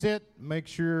sit, make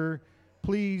sure,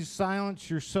 please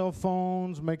silence your cell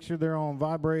phones. Make sure they're on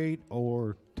vibrate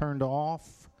or turned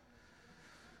off.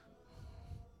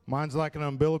 Mine's like an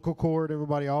umbilical cord.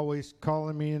 Everybody always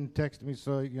calling me and texting me,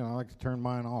 so I like to turn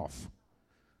mine off.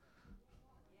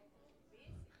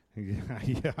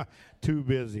 Yeah, too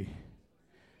busy.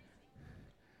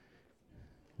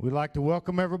 We'd like to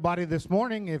welcome everybody this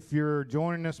morning. If you're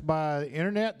joining us by the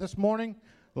internet this morning,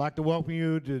 I'd like to welcome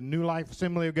you to New Life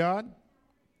Assembly of God.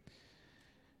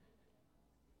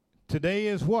 Today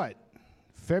is what?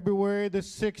 February the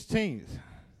 16th.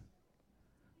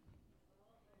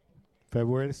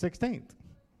 February the 16th.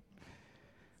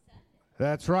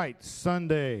 That's right,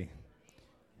 Sunday.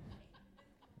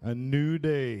 A new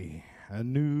day. A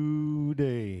new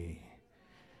day.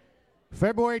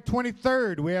 February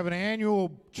 23rd, we have an annual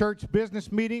church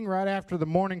business meeting right after the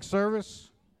morning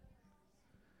service.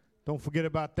 Don't forget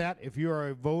about that. If you are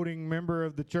a voting member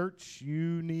of the church,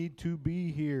 you need to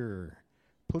be here.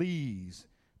 Please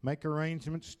make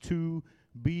arrangements to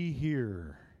be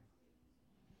here.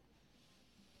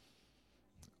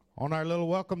 On our little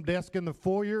welcome desk in the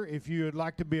foyer, if you would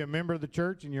like to be a member of the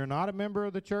church and you're not a member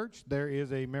of the church, there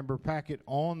is a member packet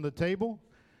on the table.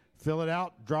 Fill it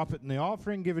out, drop it in the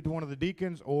offering, give it to one of the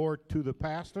deacons or to the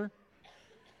pastor,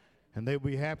 and they'll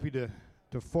be happy to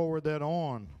forward that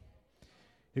on.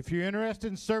 If you're interested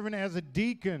in serving as a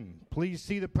deacon, please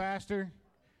see the pastor.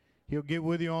 He'll get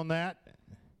with you on that.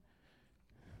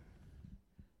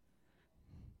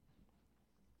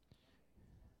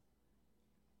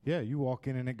 Yeah, you walk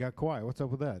in and it got quiet. What's up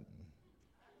with that?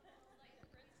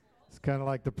 It's kind of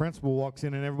like the principal walks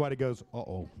in and everybody goes,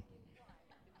 uh-oh.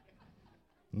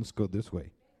 Let's go this way.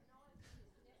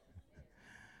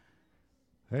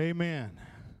 Amen.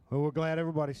 Well, we're glad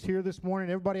everybody's here this morning.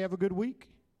 Everybody have a good week?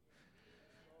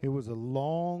 It was a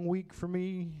long week for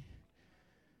me,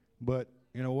 but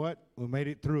you know what? We made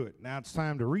it through it. Now it's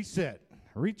time to reset,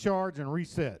 recharge, and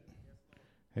reset.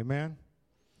 Amen.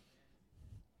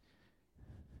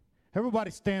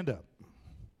 Everybody stand up.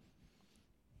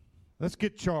 Let's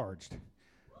get charged.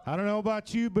 I don't know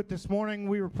about you, but this morning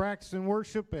we were practicing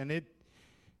worship, and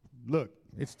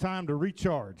it's time to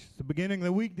recharge. It's the beginning of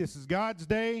the week. This is God's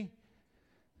day.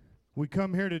 We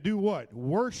come here to do what?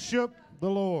 Worship the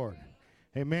Lord.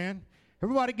 Amen.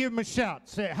 Everybody give him a shout.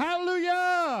 Say,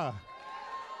 hallelujah.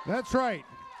 That's right.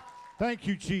 Thank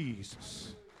you,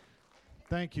 Jesus.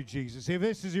 Thank you, Jesus. If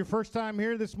this is your first time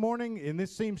here this morning and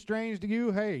this seems strange to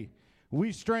you, hey,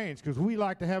 we strange because we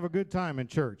like to have a good time in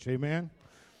church. Amen.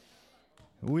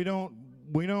 We don't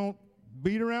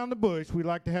beat around the bush. We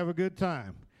like to have a good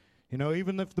time.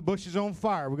 Even if the bush is on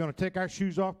fire, we're going to take our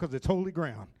shoes off because it's holy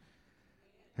ground.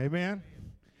 Amen.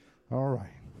 All right.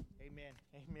 Amen.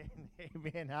 Amen.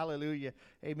 Amen. Hallelujah.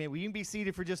 Amen. Well, you can be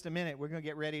seated for just a minute. We're going to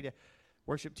get ready to,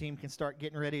 worship team can start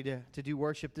getting ready to do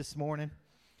worship this morning.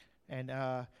 And,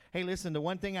 hey, listen, the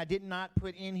one thing I did not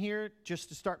put in here, just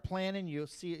to start planning, you'll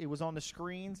see it was on the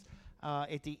screens.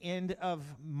 At the end of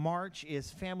March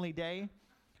is Family Day.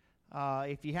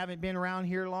 If you haven't been around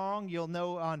here long, you'll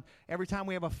know on every time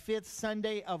we have a fifth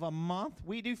Sunday of a month,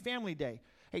 we do Family Day.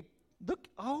 Hey, look,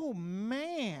 oh,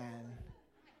 man.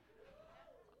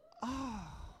 Oh.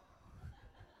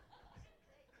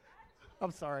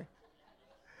 I'm sorry.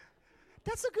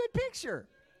 That's a good picture.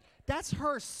 That's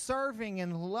her serving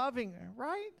and loving,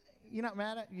 right? You're not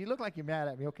mad at me? You look like you're mad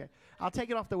at me. Okay. I'll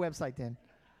take it off the website then.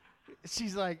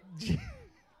 She's like,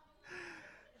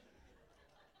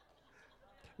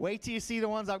 wait till you see the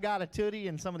ones I've got, a Tootie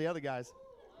and some of the other guys.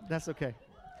 That's okay.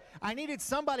 I needed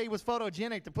somebody who was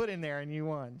photogenic to put in there, and you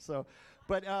won. So,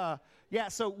 but, yeah,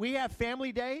 so we have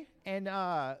Family Day, and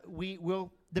we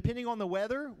will, depending on the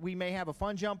weather, we may have a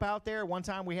fun jump out there. One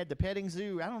time we had the petting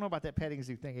zoo. I don't know about that petting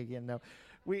zoo thing again, though.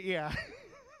 We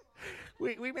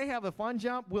may have a fun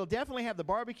jump. We'll definitely have the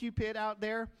barbecue pit out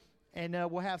there, and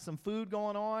we'll have some food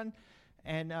going on.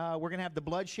 And we're going to have the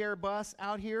blood share bus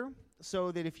out here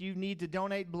so that if you need to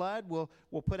donate blood, we'll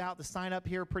put out the sign up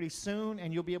here pretty soon,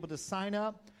 and you'll be able to sign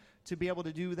up to be able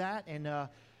to do that. And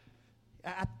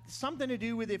something to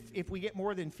do with if we get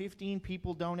more than 15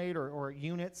 people donate or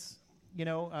units,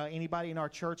 anybody in our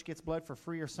church gets blood for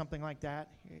free or something like that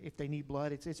if they need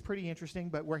blood. It's pretty interesting,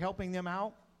 but we're helping them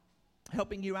out,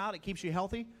 helping you out. It keeps you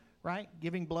healthy, right?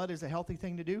 Giving blood is a healthy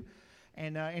thing to do.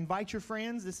 And invite your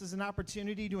friends. This is an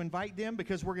opportunity to invite them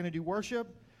because we're going to do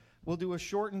worship. We'll do a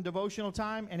shortened devotional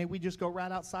time, and then we just go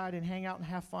right outside and hang out and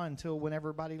have fun till when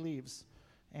everybody leaves.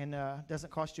 And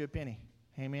doesn't cost you a penny.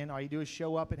 Amen. All you do is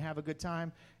show up and have a good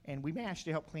time, and we may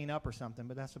actually help clean up or something,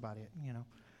 but that's about it,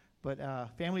 But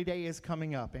Family Day is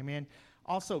coming up. Amen.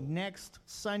 Also, next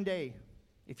Sunday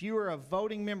If you are a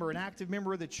voting member, an active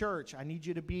member of the church, I need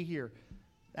you to be here.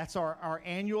 That's our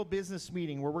annual business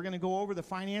meeting where we're going to go over the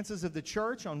finances of the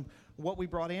church on what we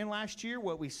brought in last year,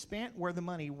 what we spent, where the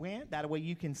money went. That way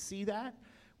you can see that.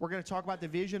 We're going to talk about the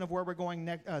vision of where we're going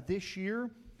this year,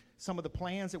 some of the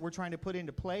plans that we're trying to put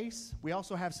into place. We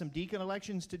also have some deacon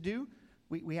elections to do.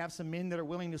 We have some men that are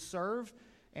willing to serve,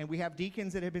 and we have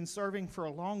deacons that have been serving for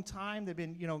a long time. They've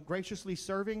been, graciously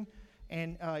serving,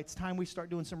 and it's time we start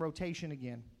doing some rotation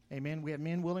again. Amen. We have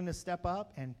men willing to step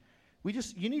up, and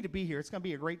you need to be here. It's going to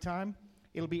be a great time.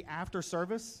 It'll be after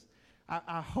service.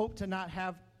 I hope to not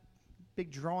have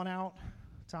big drawn-out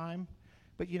time,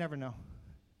 but you never know.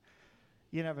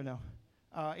 You never know.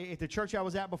 At the church I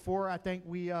was at before, I think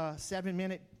we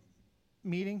 7-minute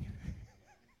meeting.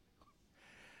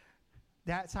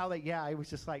 That's how it was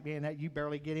just like, man, you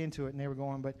barely get into it, and they were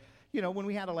going. But, when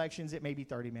we had elections, it may be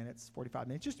 30 minutes, 45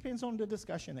 minutes. It just depends on the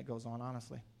discussion that goes on,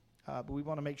 honestly. But we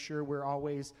want to make sure we're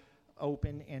always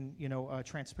open and,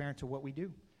 transparent to what we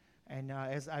do. And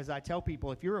as I tell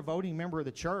people, if you're a voting member of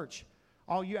the church,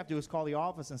 all you have to do is call the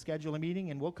office and schedule a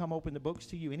meeting, and we'll come open the books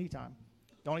to you anytime.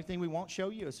 The only thing we won't show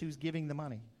you is who's giving the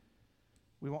money.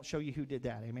 We won't show you who did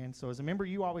that, amen? So as a member,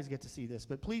 you always get to see this.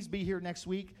 But please be here next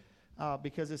week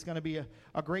because it's going to be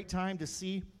a great time to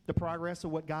see the progress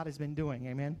of what God has been doing,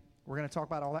 amen? We're going to talk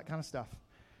about all that kind of stuff.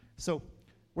 So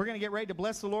we're going to get ready to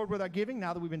bless the Lord with our giving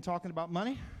now that we've been talking about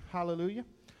money. Hallelujah.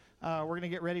 We're going to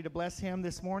get ready to bless him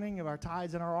this morning of our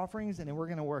tithes and our offerings, and then we're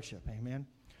going to worship, amen?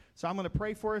 So I'm going to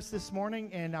pray for us this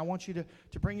morning, and I want you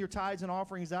to bring your tithes and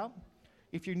offerings out.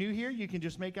 If you're new here, you can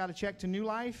just make out a check to New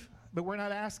Life, but we're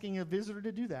not asking a visitor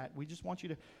to do that. We just want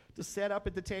you to set up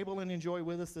at the table and enjoy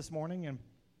with us this morning. And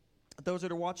those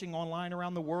that are watching online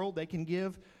around the world, they can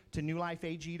give to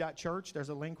newlifeag.church. There's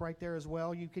a link right there as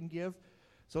well you can give.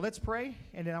 So let's pray,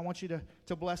 and then I want you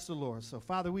to bless the Lord. So,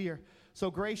 Father, we are so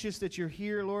gracious that you're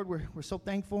here, Lord. We're so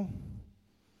thankful.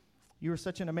 You are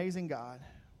such an amazing God.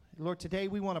 Lord, today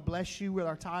we want to bless you with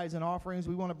our tithes and offerings.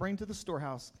 We want to bring to the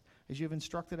storehouse as you have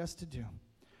instructed us to do.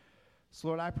 So,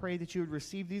 Lord, I pray that you would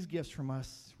receive these gifts from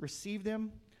us. Receive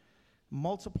them,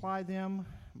 multiply them,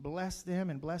 bless them,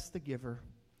 and bless the giver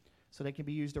so they can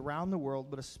be used around the world,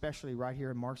 but especially right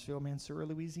here in Marksville, Mansura,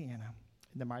 Louisiana,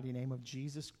 in the mighty name of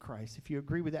Jesus Christ. If you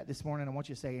agree with that this morning, I want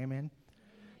you to say amen.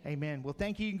 Amen. Well,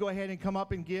 thank you. You can go ahead and come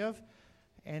up and give.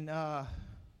 And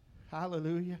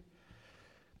hallelujah.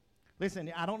 Listen,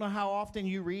 I don't know how often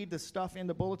you read the stuff in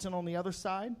the bulletin on the other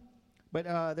side, but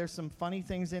there's some funny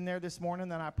things in there this morning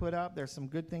that I put up. There's some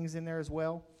good things in there as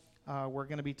well. We're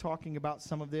going to be talking about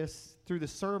some of this through the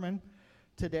sermon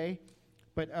today.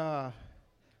 But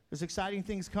there's exciting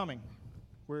things coming.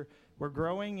 We're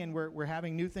growing, and we're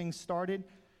having new things started.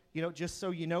 Just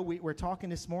so you know, we're talking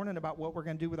this morning about what we're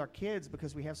going to do with our kids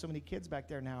because we have so many kids back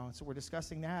there now. And so we're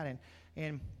discussing that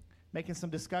and making some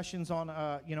discussions on,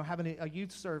 having a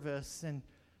youth service and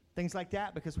things like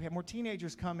that because we have more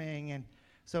teenagers coming. And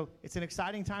so it's an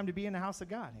exciting time to be in the house of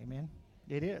God. Amen.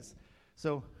 It is.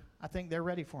 So I think they're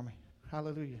ready for me.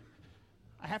 Hallelujah.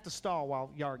 I have to stall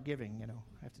while y'all are giving, I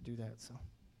have to do that. So.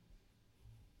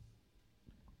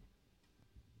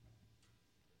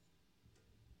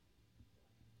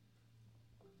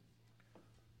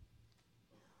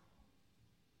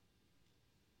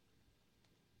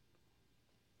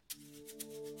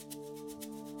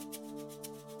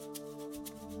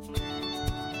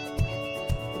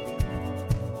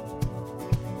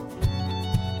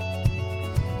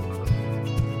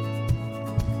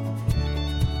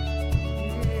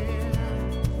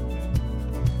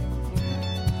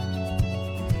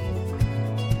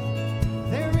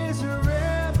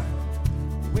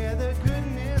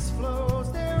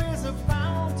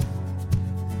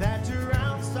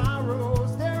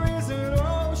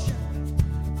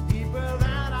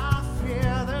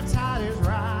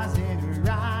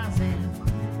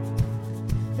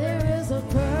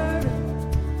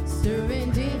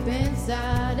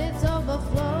 It's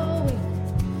overflowing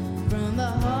from the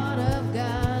heart of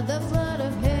God, the flood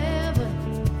of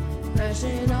heaven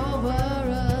crashing over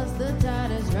us. The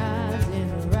tide is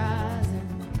rising,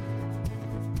 rising,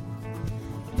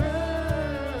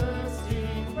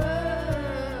 bursting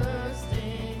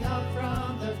up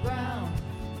from the ground.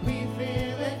 We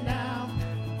feel it now,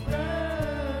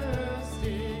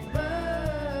 bursting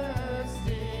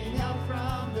up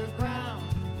from the ground.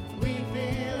 We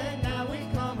feel it now. We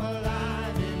come alive.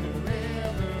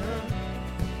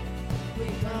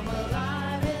 Come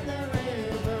alive in the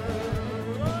river.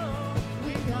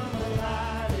 We come alive.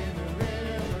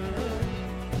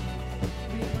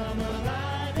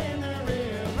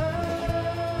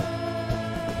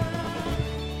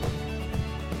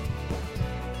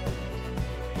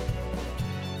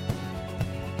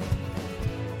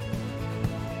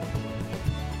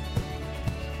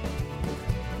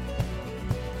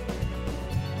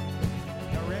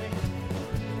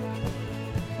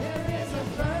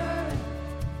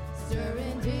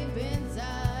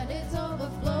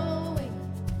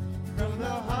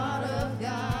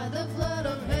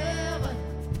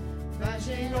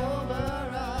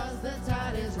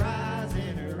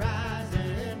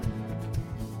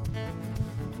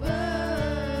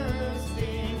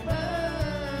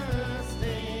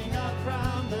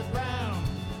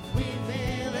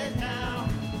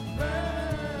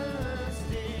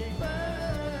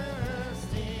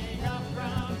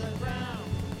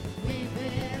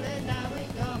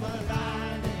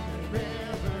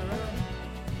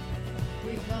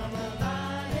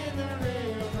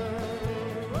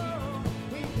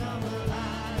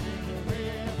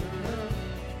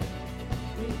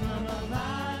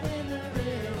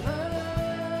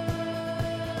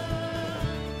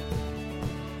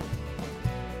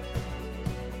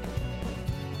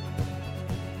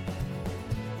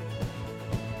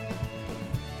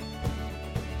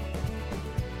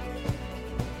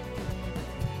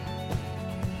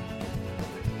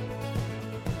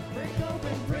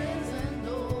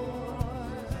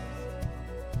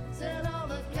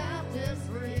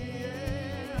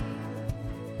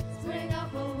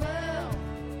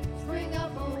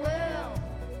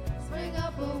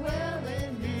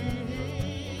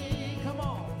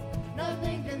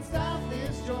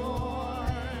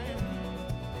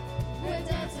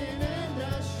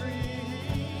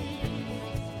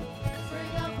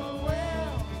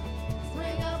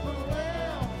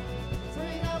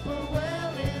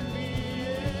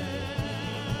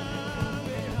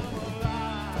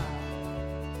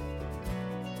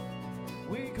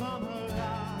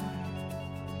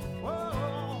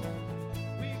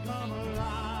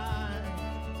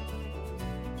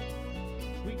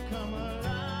 come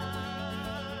alive.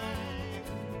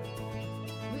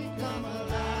 We come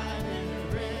alive in the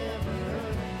river.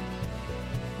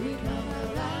 We come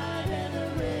alive in the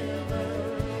river.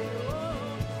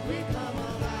 We come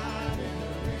alive in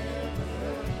the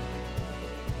river.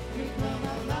 We come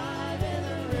alive in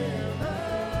the river.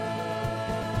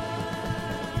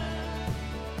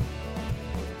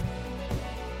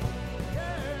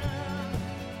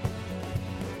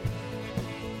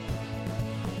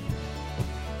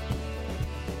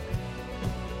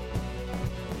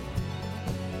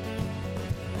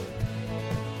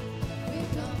 We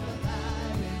come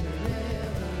alive in the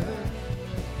river.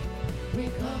 We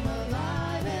come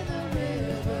alive in the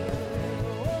river.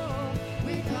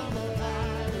 We come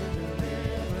alive in the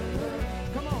river.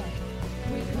 Come on.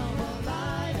 We come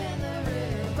alive in the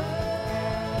river.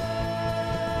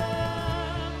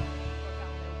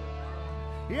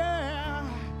 Yeah.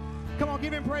 Come on,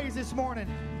 give him praise this morning.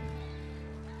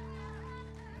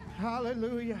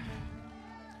 Hallelujah.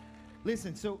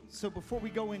 Listen, so before we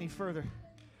go any further,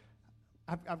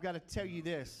 I've got to tell you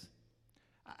this.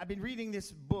 I've been reading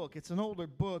this book. It's an older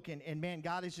book, and man,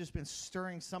 God has just been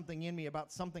stirring something in me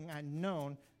about something I've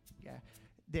known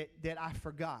that I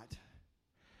forgot.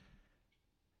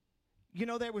 You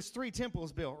know, there was 3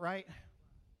 temples built, right?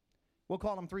 We'll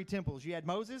call them 3 temples. You had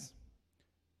Moses,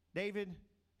 David,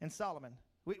 and Solomon.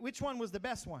 Which one was the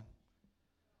best one?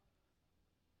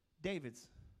 David's,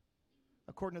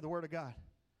 according to the Word of God.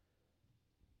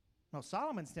 No,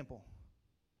 Solomon's temple.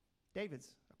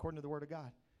 David's, according to the Word of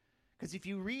God. Because if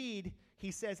you read, he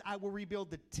says, I will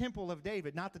rebuild the temple of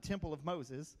David, not the temple of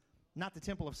Moses, not the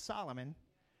temple of Solomon.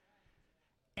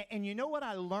 And you know what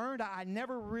I learned? I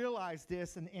never realized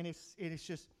this, and it's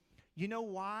just, you know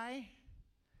why?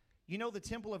 You know the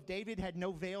temple of David had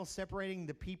no veil separating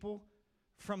the people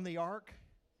from the ark?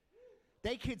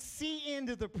 They could see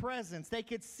into the presence. They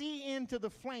could see into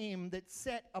the flame that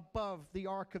set above the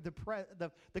ark of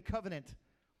the covenant.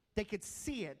 They could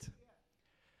see it.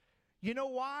 You know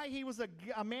why he was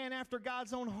a man after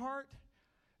God's own heart?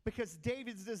 Because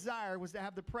David's desire was to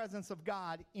have the presence of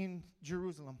God in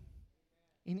Jerusalem,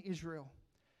 in Israel.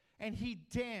 And he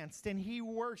danced and he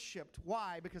worshiped.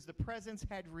 Why? Because the presence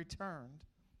had returned.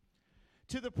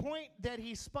 To the point that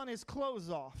he spun his clothes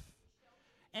off.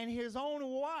 And his own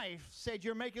wife said,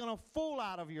 you're making a fool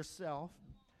out of yourself.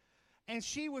 And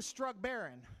she was struck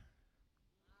barren.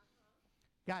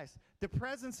 Guys, the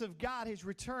presence of God has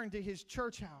returned to his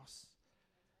church house.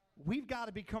 We've got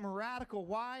to become radical.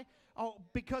 Why? Oh,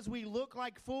 because we look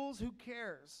like fools? Who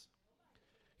cares?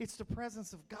 It's the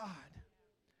presence of God.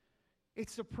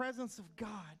 It's the presence of God.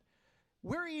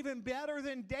 We're even better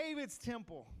than David's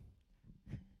temple.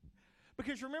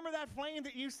 Because remember that flame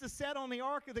that used to set on the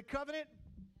Ark of the Covenant?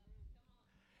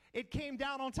 It came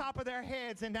down on top of their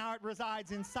heads, and now it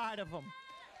resides inside of them.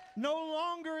 No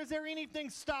longer is there anything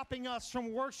stopping us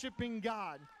from worshiping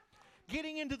God,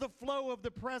 getting into the flow of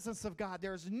the presence of God.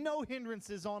 There's no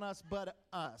hindrances on us but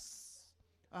us.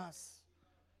 Us.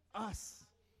 Us.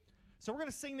 So we're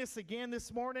going to sing this again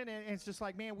this morning, and it's just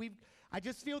like, man, I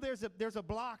just feel there's a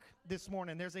block this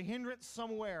morning. There's a hindrance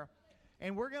somewhere.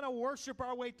 And we're going to worship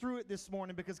our way through it this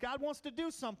morning because God wants to do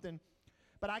something.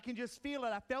 But I can just feel it.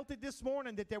 I felt it this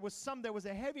morning that there was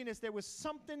a heaviness. There was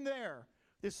something there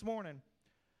this morning.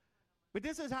 But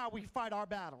this is how we fight our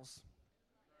battles.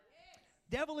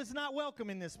 Devil is not welcome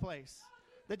in this place.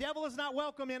 The devil is not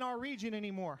welcome in our region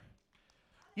anymore.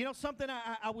 You know something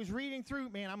I was reading through?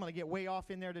 Man, I'm going to get way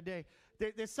off in there today.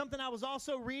 There's something I was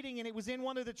also reading, and it was in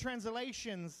one of the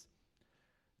translations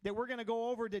that we're going to go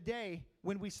over today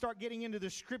when we start getting into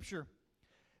the scripture.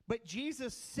 But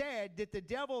Jesus said that the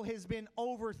devil has been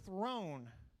overthrown.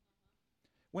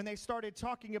 When they started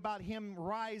talking about him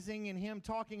rising and him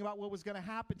talking about what was going to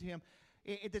happen to him,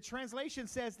 the translation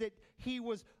says that he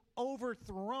was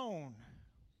overthrown.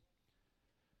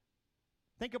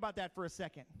 Think about that for a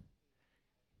second.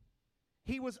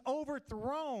 He was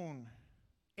overthrown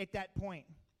at that point.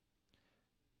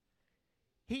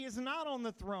 He is not on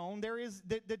the throne.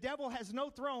 The devil has no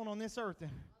throne on this earth.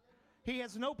 He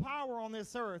has no power on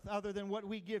this earth other than what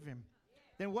we give him,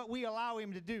 than what we allow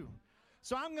him to do.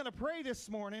 So I'm going to pray this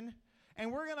morning,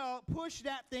 and we're going to push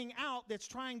that thing out that's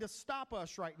trying to stop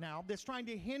us right now, that's trying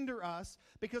to hinder us,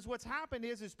 because what's happened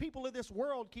is people of this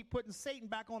world keep putting Satan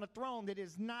back on a throne that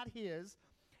is not his,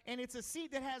 and it's a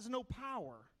seat that has no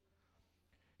power.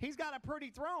 He's got a pretty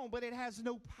throne, but it has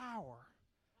no power.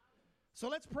 So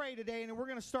let's pray today, and we're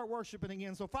going to start worshiping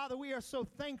again. So, Father, we are so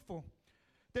thankful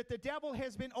that the devil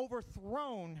has been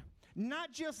overthrown,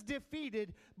 not just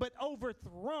defeated, but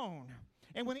overthrown.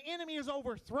 And when the enemy is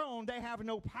overthrown, they have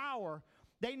no power.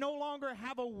 They no longer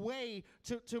have a way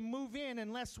to move in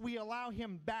unless we allow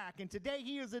him back. And today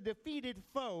he is a defeated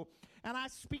foe. And I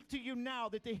speak to you now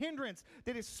that the hindrance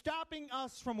that is stopping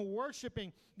us from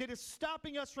worshiping, that is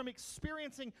stopping us from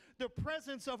experiencing the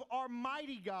presence of our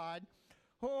mighty God,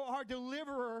 our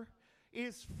deliverer,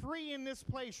 is free in this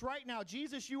place right now.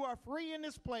 Jesus, you are free in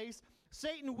this place.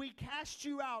 Satan, we cast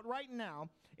you out right now.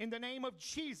 In the name of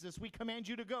Jesus, we command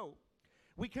you to go.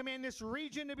 We command this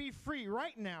region to be free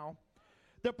right now.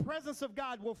 The presence of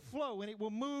God will flow and it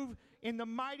will move in the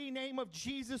mighty name of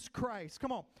Jesus Christ.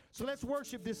 Come on. So let's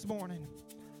worship this morning.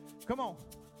 Come on.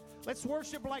 Let's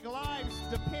worship like lives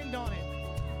depend on it.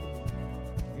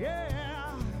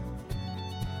 Yeah.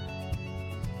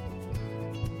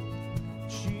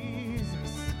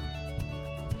 Jesus.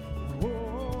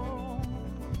 Whoa.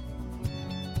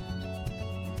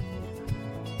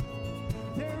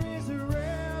 There is a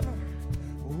river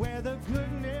where the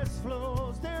goodness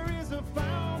flows. There is a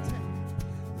fountain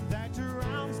that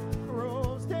drowns the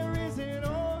rose. There is an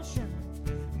ocean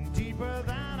deeper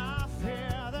than our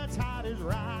fear. The tide is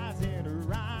rising,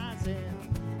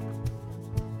 rising.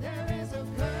 There is a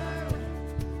current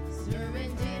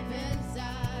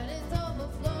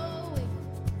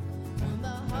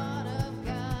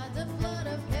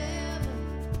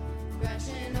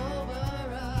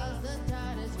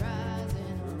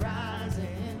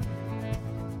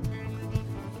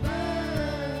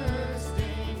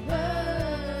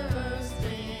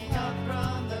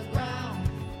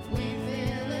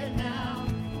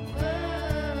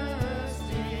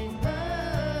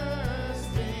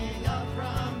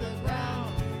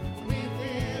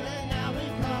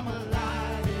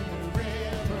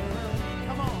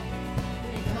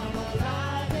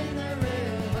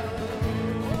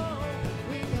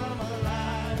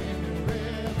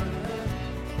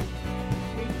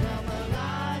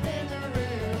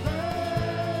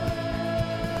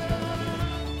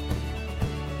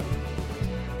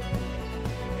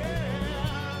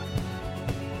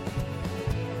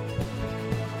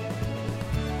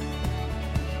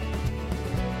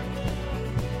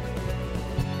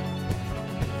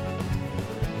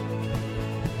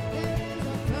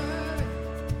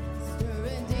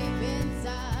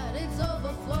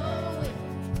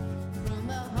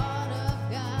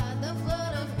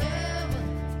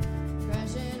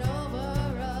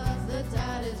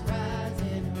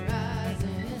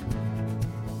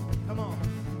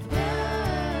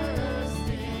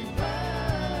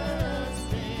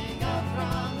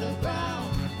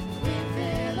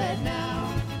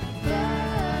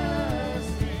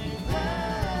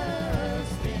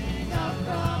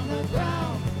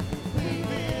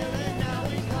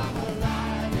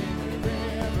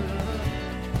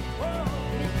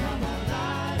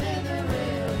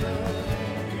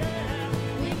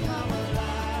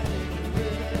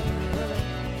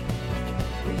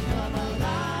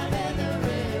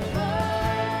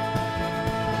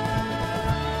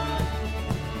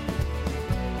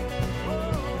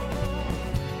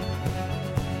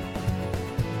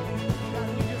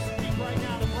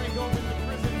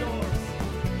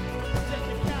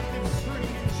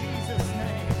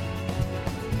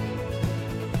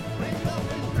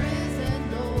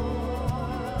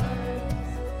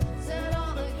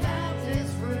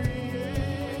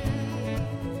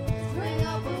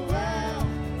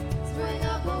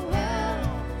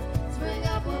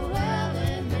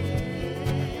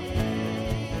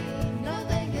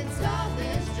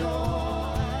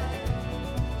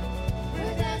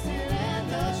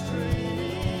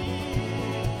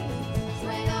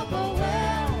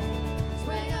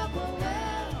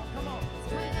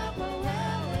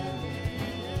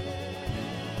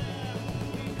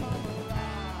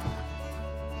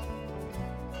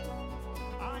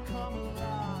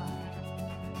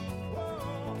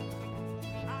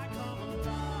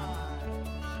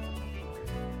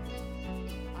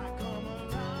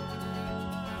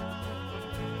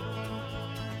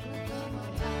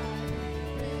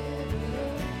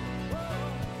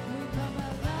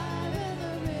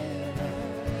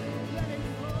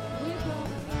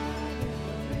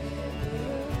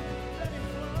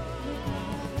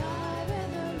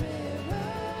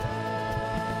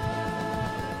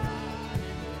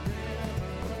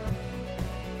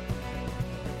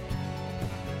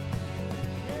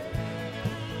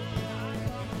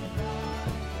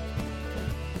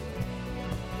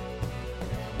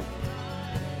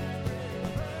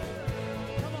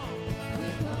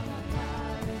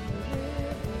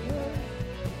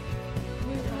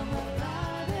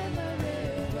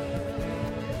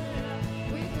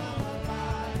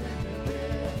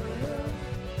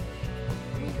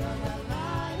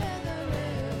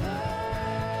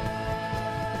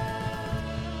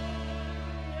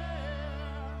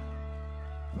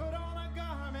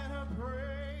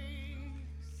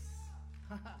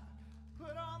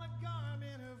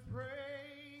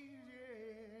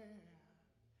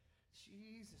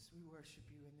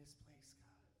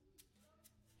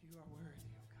You are worthy,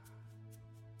 oh God.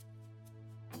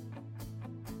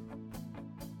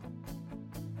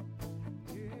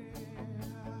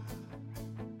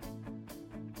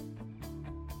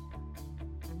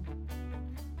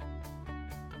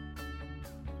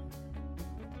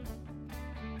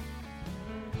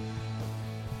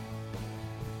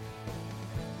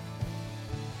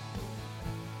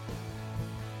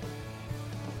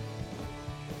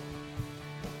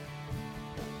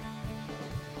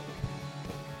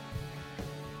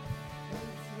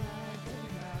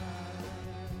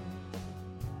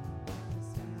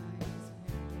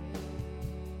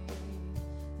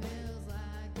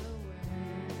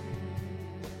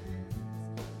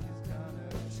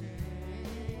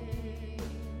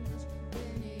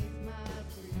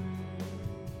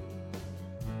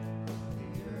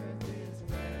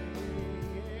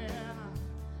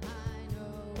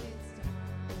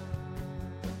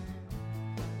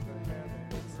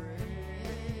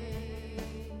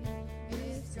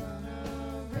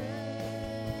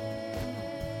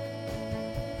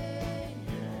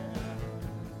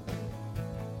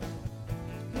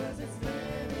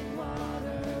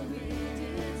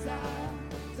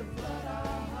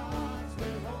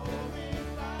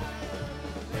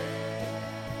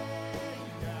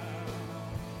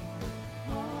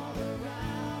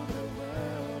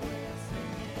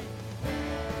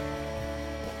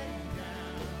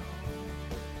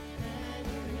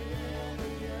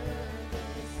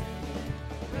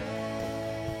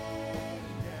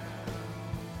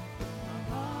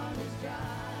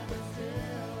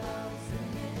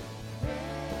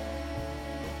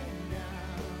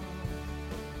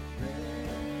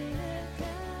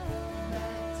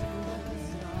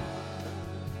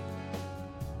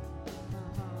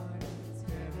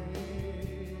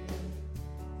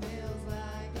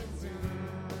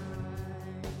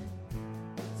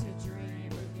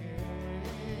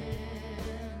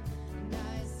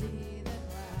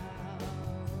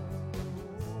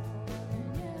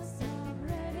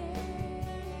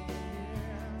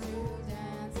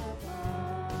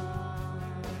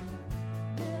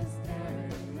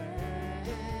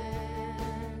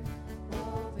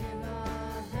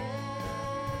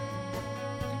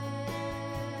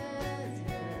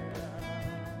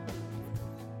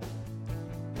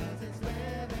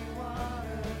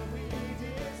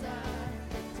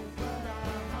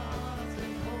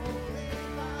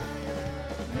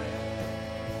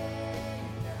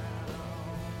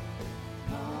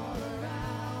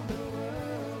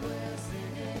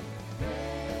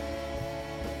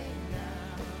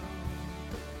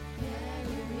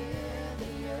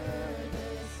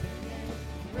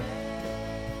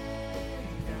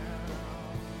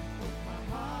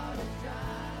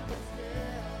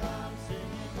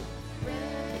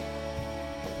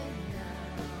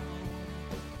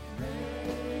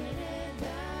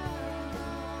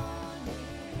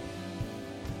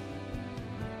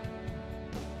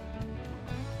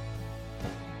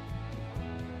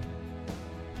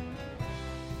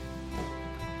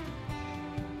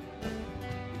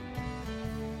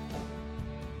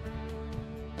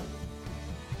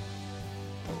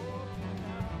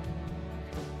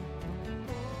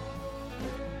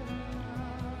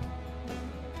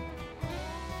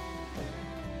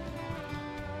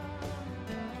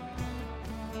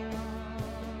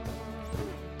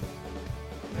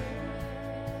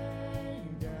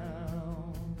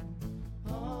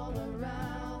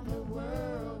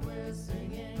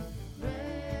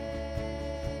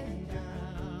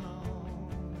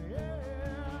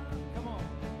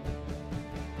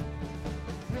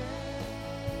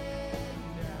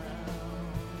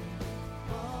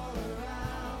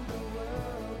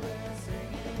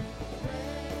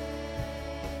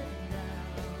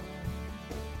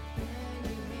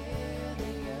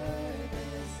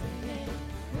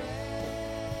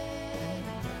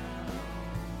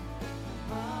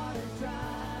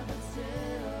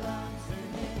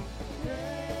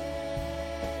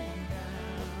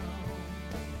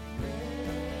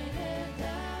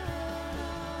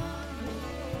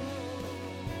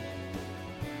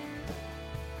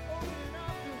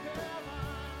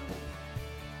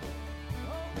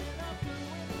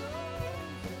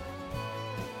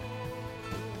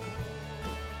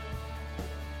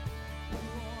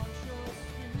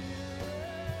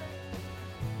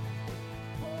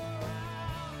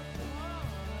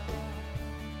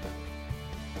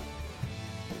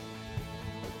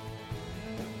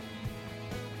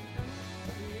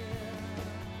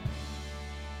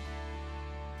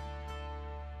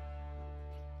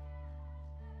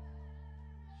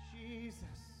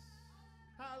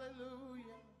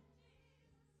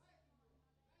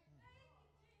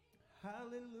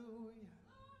 Hallelujah.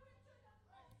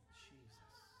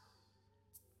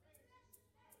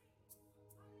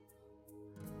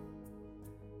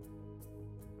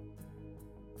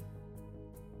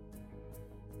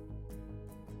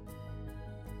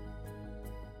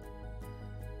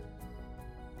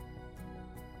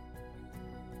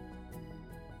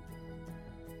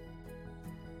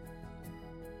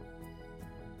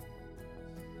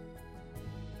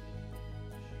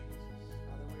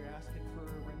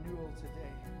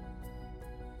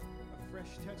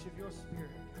 touch of your Spirit,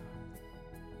 God.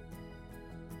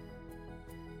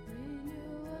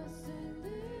 Renew us in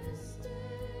this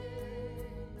day,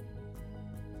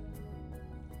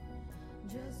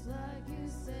 just like you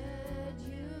said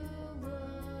you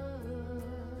would.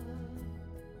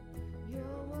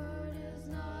 Your word is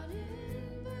not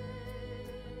in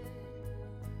vain.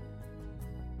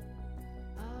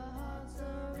 Our hearts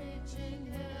are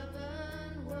reaching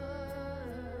heavenward.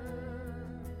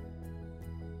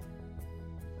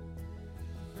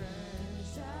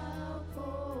 Fresh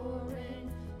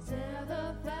outpouring, tear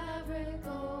the fabric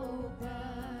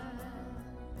open.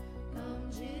 Come,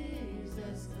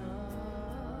 Jesus,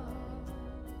 come.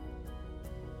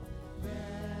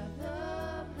 Breath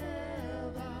of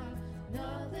heaven,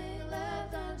 nothing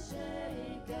left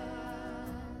unshaken.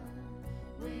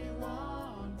 We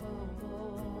long for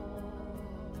more.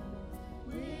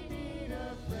 We need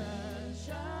a fresh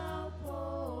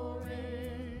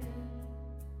outpouring.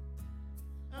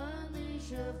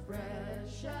 Unleash a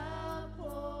fresh outpouring.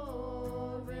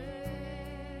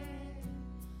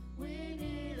 We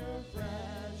need a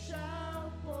fresh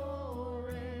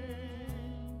outpouring.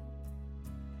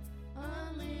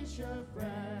 Unleash a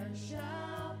fresh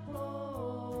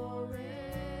outpouring.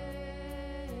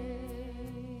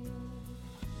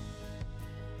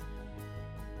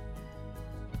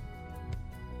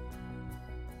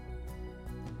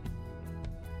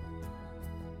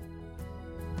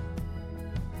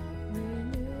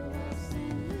 Renew us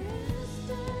in this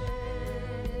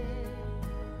day,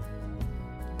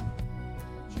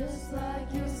 just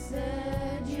like you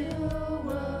said you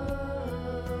would.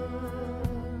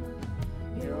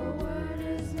 Your word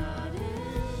is not in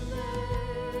vain.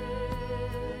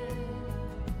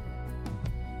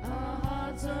 Our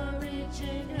hearts are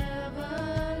reaching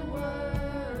heavenward.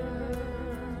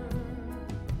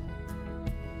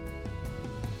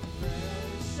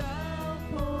 Fresh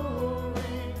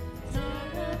outpouring, turn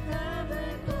the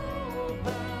fabric open.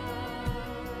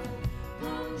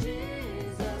 Come,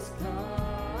 Jesus,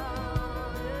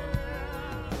 come.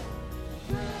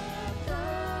 Breath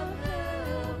of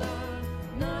heaven,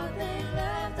 nothing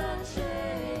left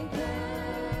unshaken.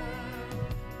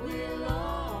 We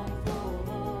long for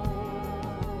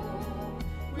more.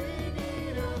 We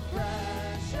need a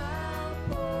fresh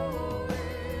outpouring.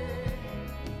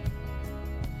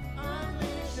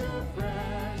 Unleash a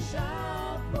fresh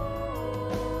outpouring.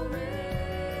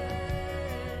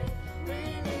 We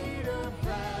need a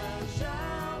fresh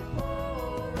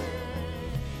outpouring.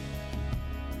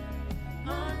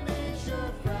 Unleash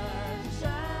a fresh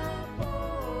outpouring.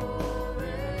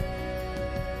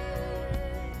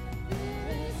 There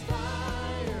is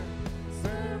fire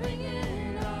stirring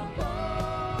in our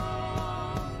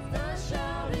bones. The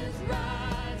shout is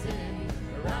rising,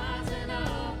 rising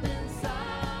up inside.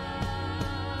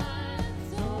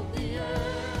 Soak the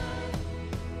earth,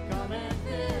 come and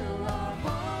fill our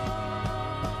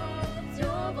hearts.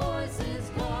 Your voice is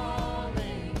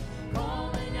calling,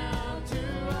 calling out to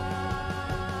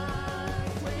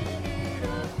us. We need a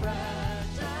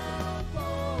fresh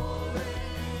outpouring.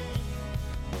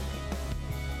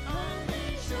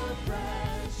 Unleash a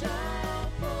fresh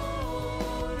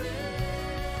outpouring.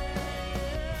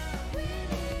 We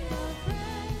need a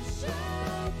fresh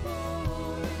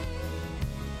outpouring.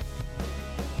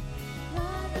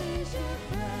 Unleash a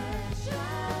fresh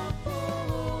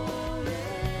outpouring.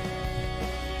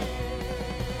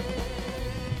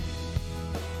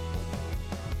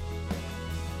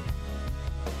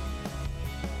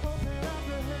 Open up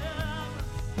the heavens,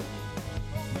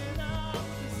 open up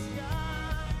the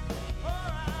sky, pour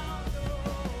out your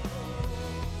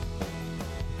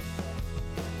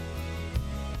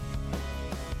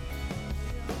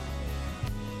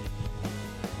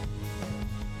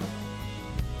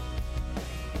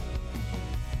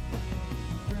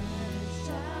fresh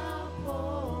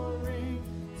outpouring,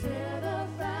 tear the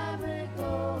fabric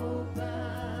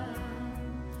open.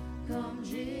 Come,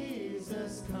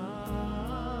 Jesus,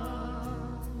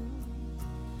 come.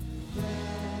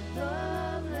 Breath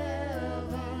of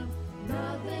heaven,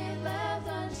 nothing left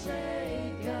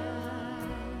unshaken.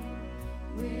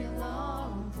 We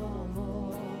long for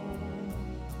more.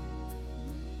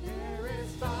 There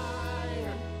is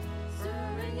fire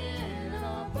stirring in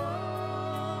our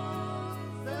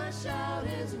bones. The shout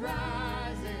is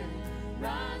rising,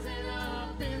 rising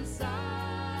up inside.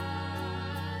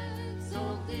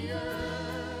 Soak the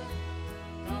earth,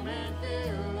 come and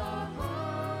fill our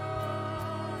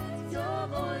hearts. Your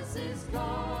voice is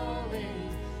calling,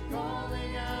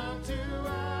 calling out to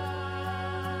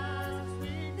us.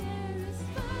 There is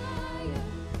fire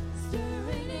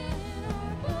stirring in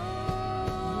our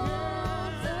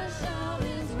bones. The shout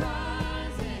is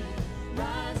rising.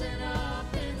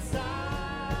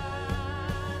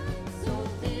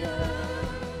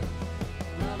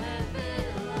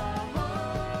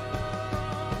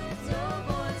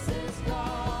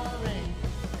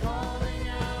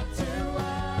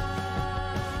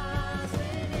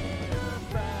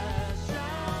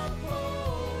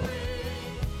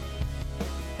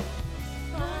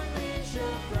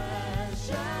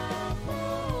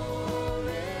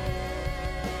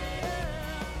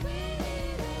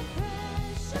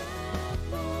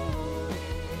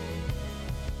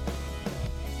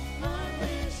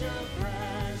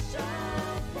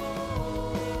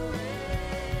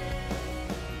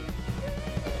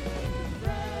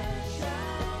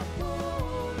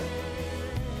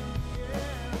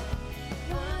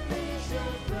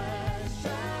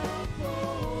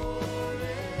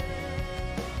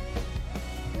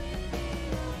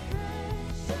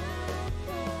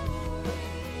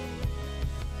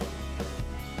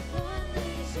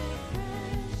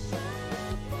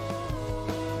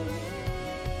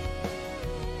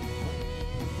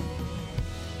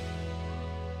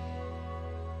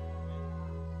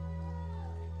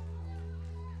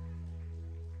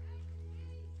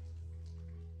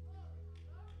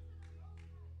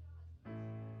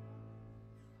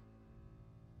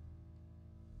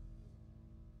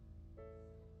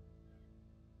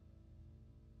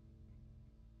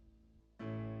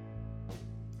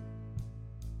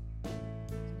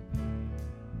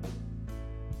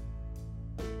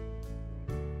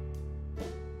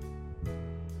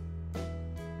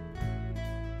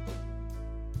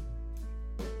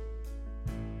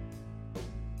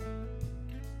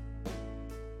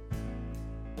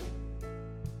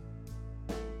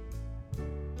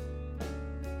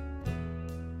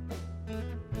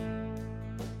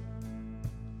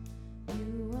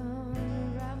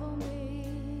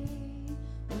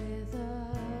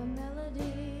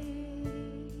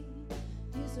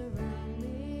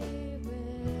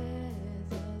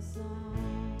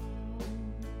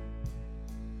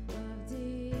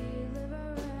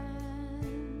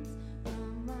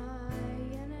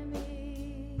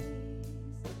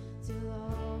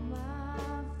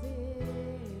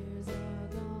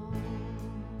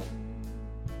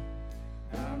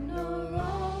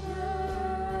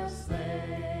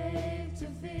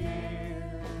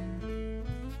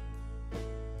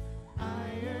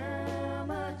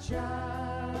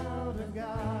 child of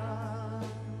God.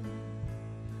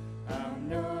 I'm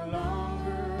no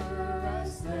longer a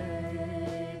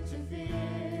slave to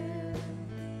fear.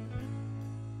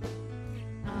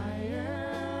 I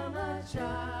am a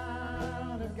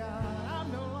child of God.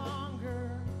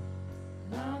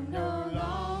 I'm no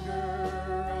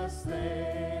longer a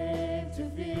slave to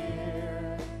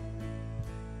fear.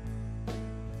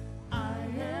 I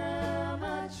am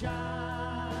a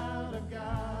child of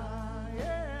God.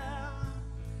 Yeah.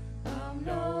 I'm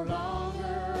no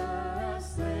longer a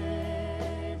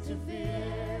slave to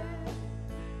fear.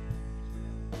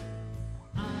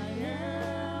 I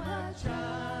am a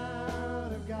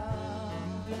child of God.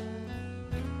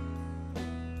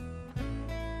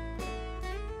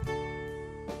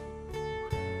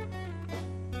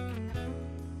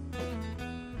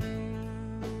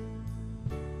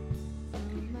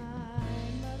 From my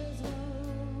mother's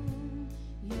womb,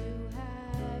 you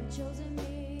have chosen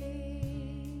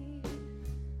me.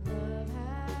 Love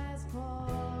has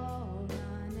called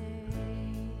my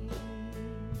name.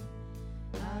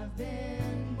 I've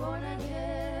been born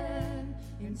again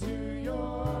into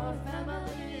your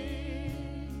family.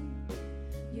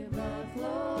 Your blood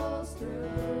flows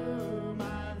through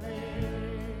my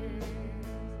veins.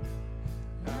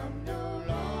 I'm no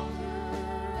longer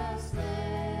a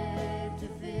slave to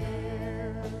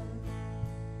fear.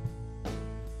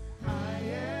 I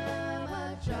am a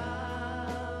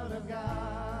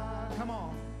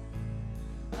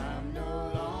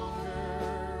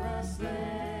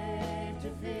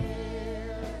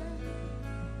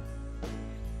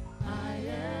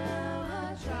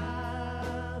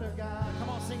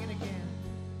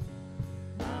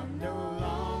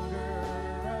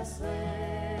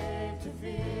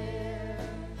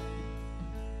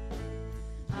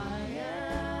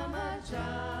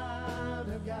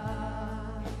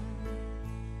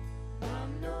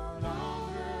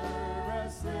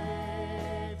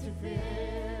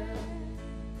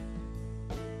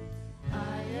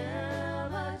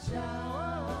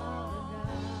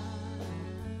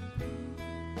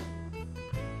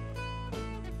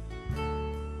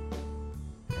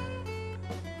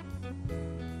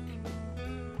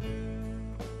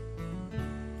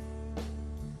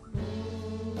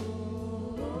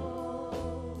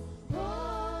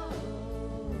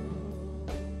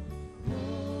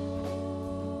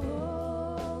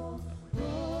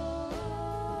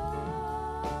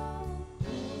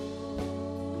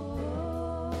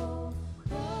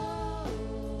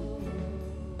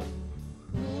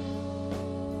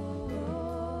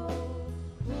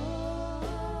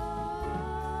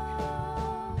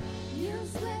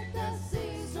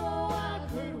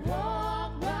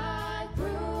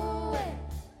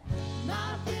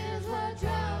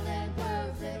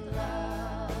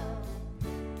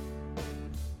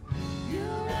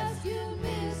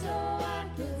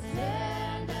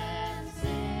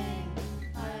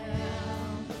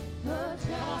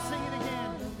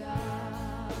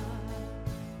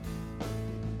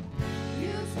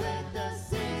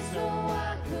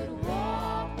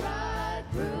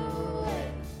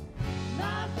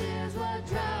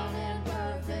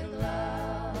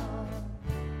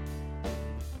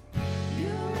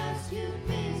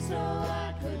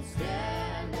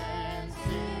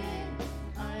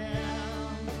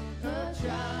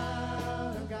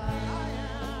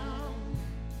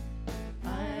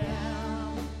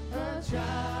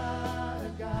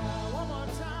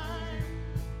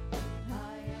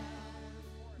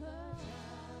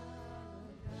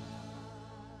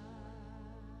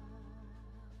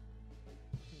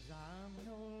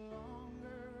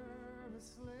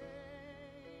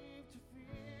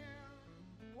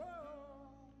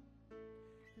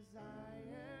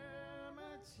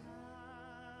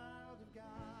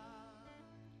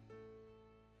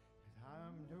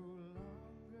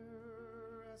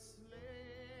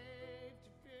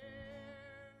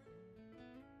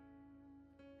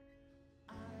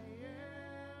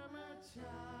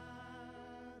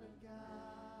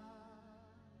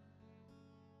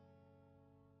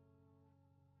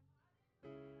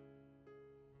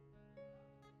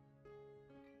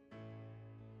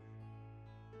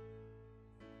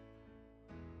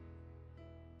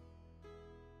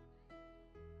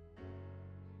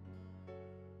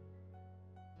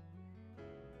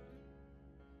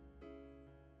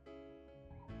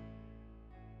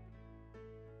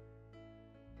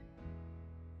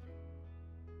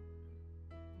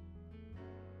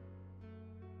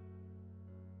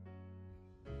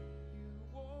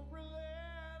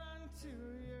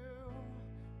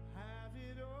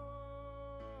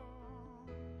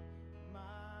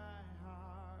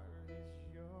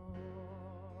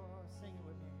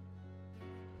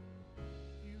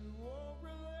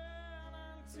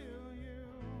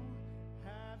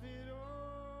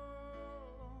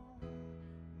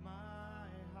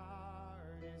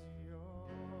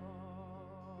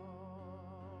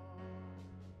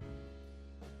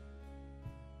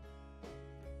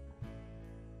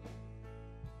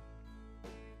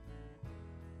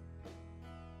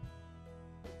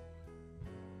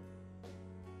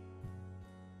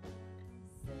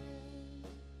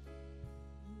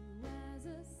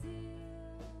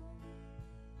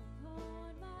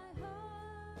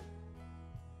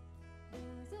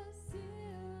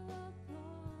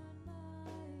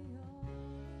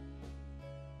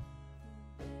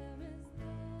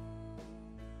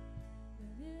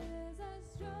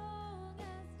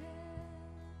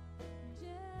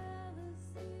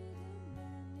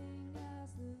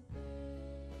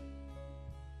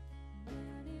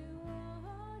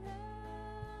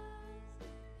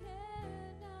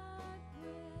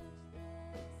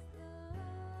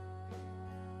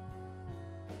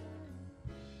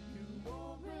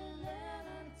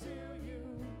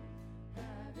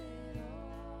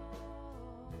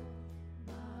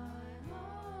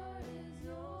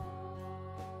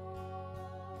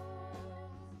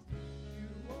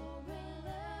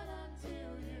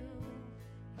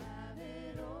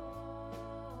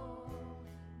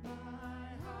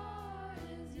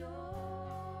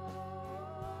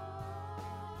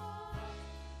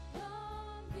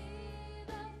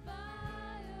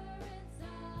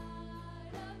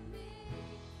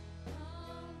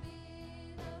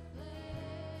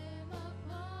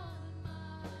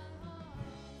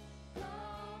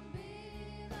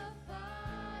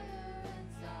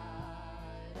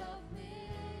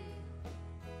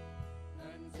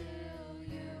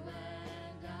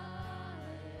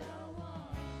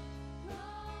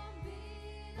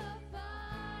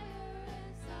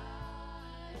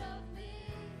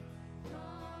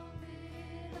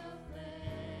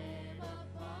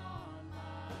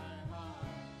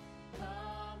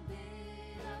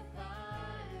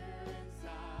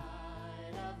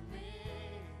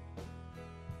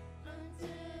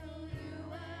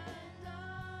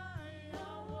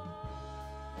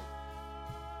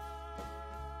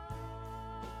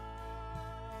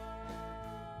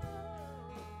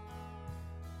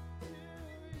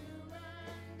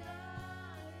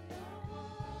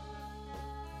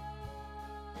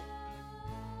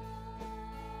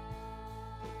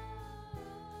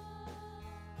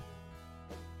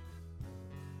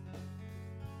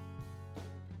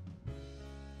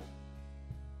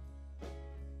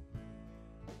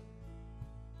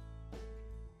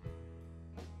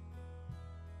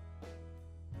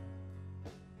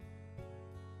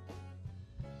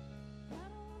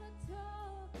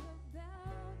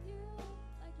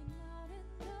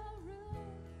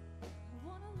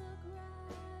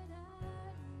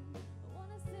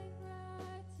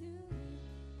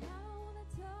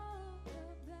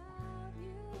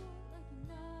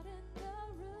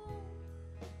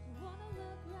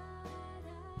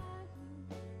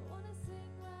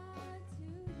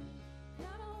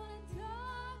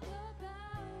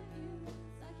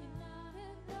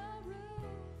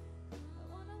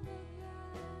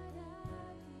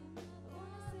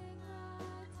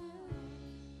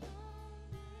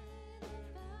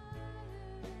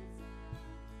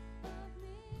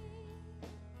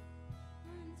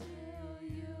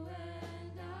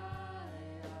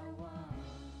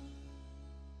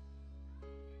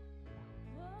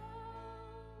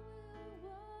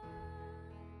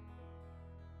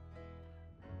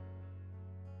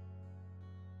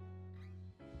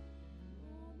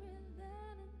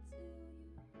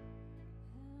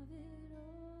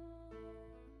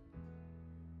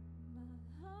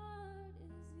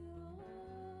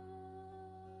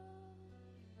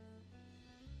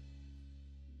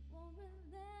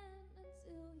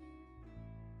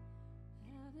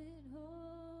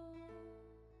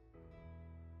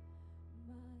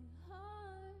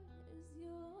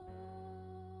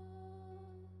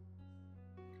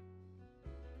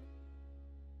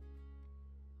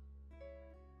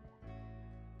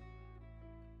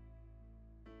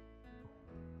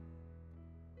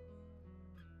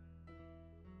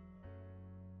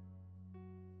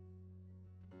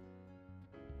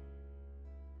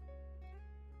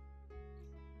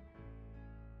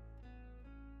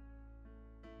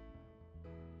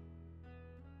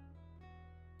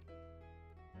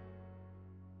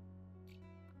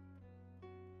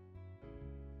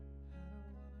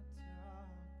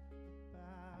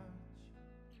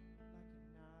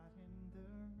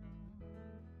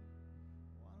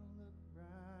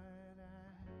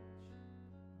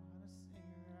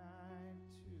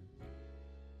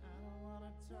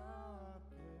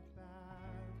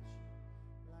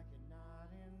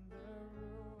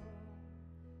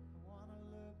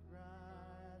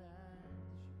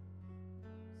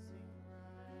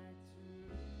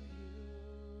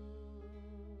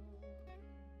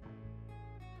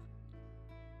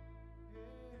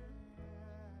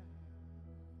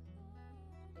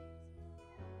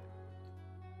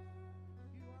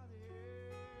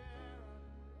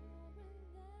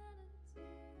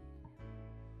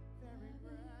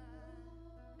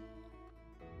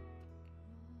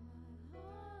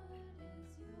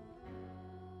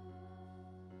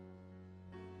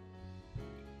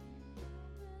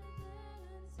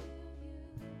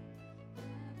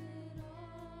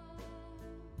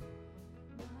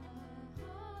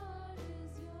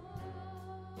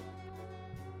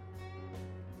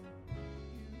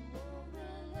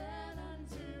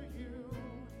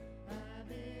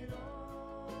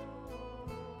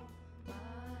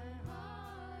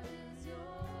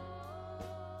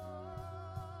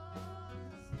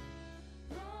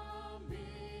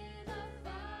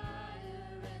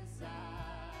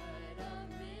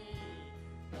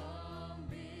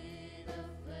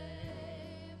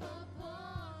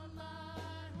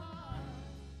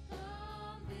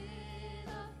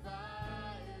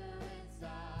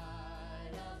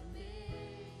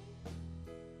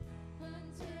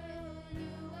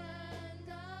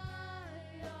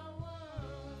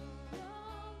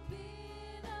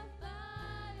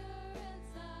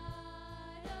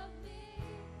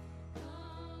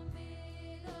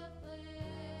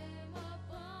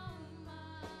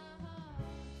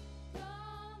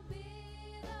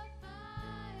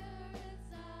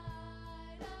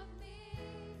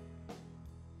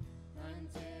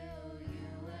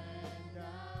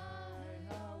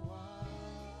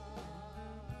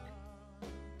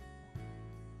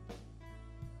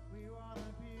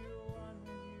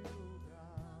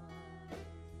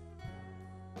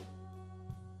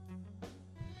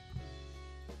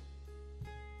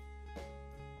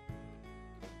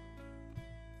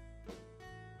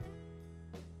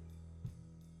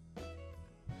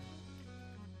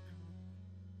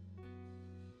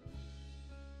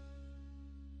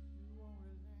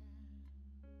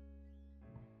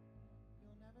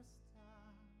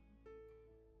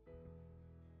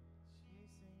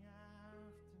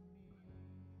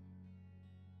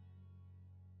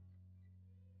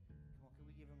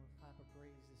Clap of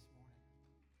praise this morning.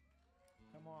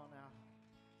 Come on now.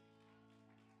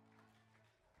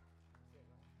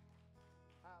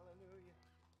 Hallelujah.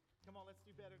 Come on, let's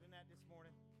do better than that this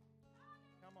morning.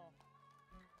 Come on.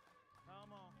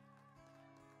 Come on.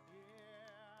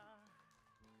 Yeah.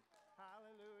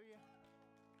 Hallelujah.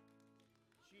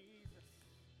 Jesus,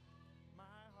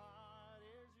 my heart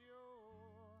is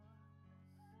yours.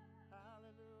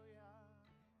 Hallelujah.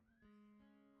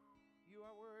 You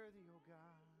are worthy, O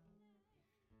God.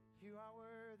 You are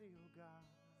worthy, O God.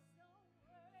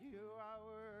 You are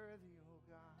worthy, O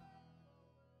God.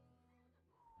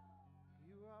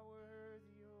 You are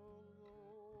worthy, O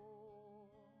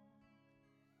Lord.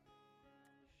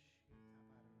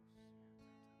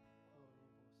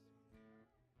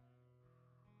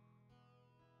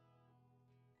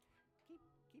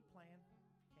 Keep playing. If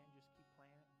you can, just keep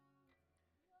playing it.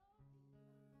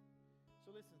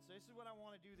 So listen, so this is what I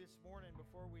want to do this morning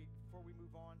before we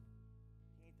move on.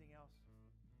 Anything else?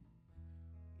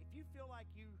 If you feel like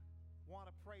you want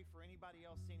to pray for anybody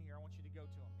else in here, I want you to go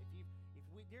to them. If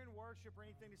we during worship or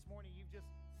anything this morning,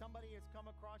 somebody has come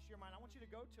across your mind, I want you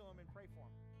to go to them and pray for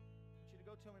them. I want you to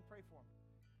go to them and pray for them.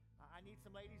 I need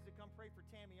some ladies to come pray for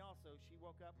Tammy also. She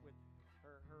woke up with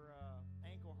her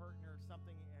ankle hurting or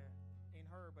something in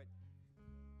her. But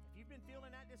if you've been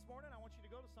feeling that this morning, I want you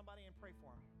to go to somebody and pray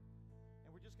for them.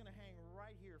 And we're just going to hang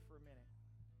right here for a minute.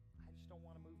 I just don't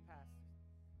want to move past it.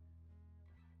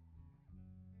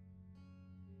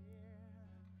 Yeah.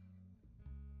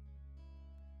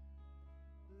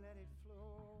 Let it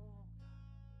flow, God.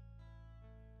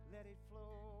 Let it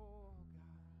flow,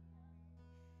 God.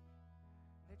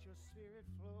 Let your spirit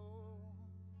flow.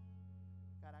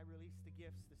 God, I release the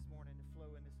gifts this morning to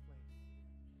flow in this place.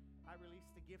 I release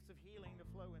the gifts of healing to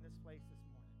flow in this place this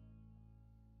morning.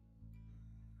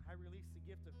 I release the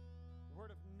gift of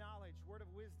word of knowledge, word of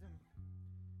wisdom,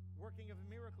 working of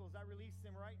miracles. I release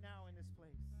them right now in this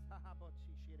place. I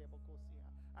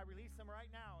release them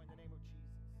right now in the name of Jesus.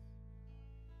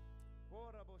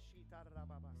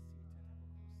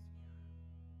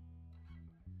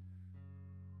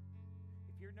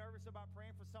 If you're nervous about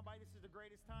praying for somebody, this is the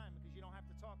greatest time because you don't have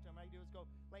to talk to them. All you do is go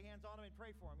lay hands on them and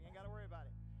pray for them. You ain't got to worry about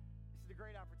it. This is a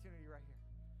great opportunity right here.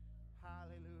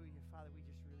 Hallelujah. Father, we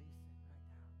just release it right now.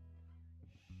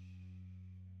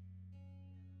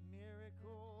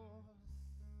 Miracles,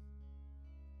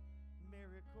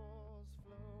 miracles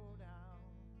flow down,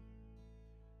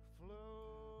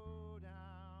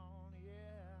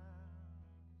 yeah.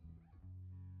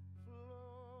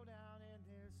 Flow down in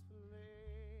this place.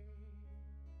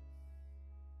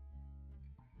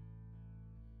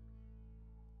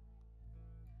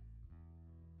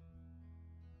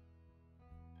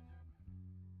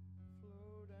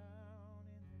 Flow down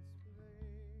in this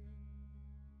place.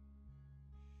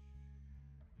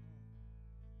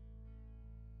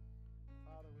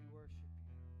 Father, we worship you.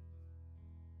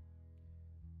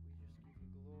 We just give you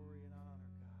glory and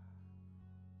honor, God.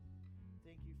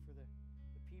 Thank you for the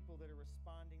people that are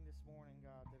responding this morning,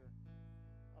 God, that are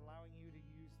allowing you to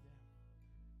use them.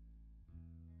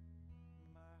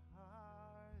 My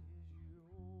heart is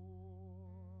yours.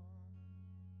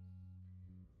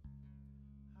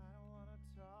 I don't want to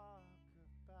talk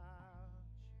about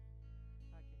you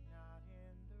like you're not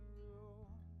in the room.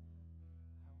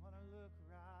 I want to look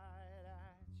right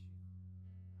at you.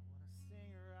 I want to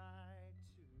sing right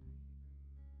to you.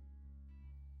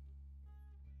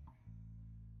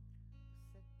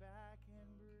 Sit back and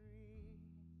breathe.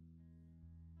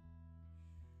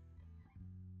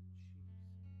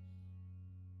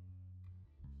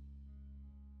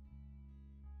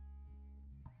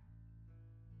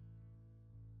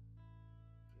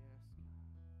 Jesus. Yes,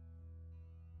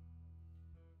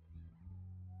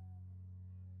 God.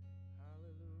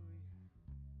 Hallelujah.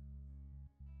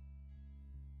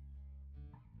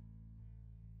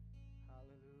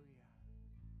 Hallelujah.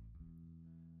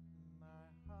 My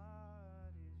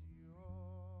heart is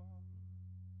yours.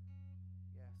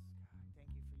 Yes, God. Thank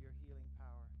you for your healing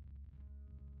power.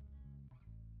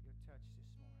 Your touch this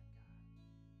morning, God.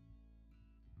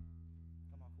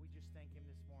 Come on, can we just thank him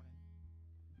this morning?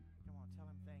 Come on, tell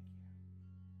him thank you.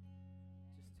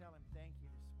 Just tell him thank you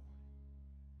this morning.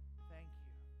 Thank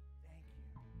you. Thank you.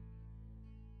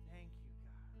 Thank you,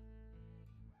 God.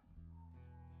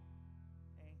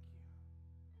 Thank you.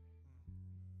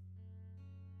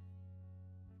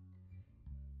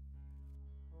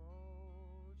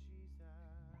 Oh,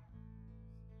 Jesus.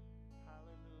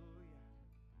 Hallelujah.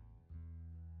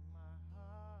 My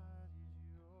heart is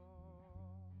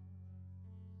yours.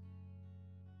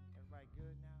 Everybody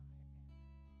good now?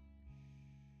 Amen.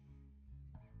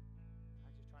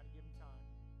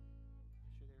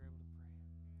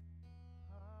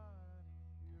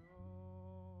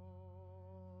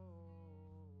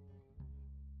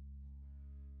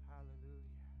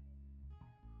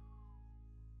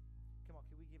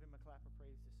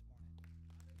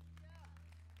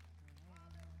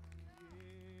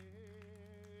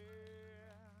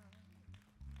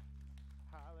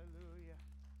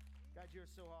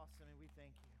 you're so awesome, and we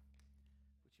thank you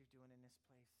for what you're doing in this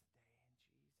place today, in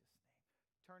Jesus' name.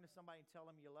 Turn to somebody and tell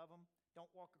them you love them.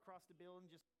 Don't walk across the building.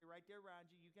 Just stay right there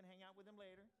around you. You can hang out with them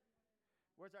later.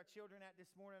 Where's our children at this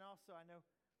morning also? I know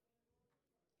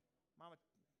Mama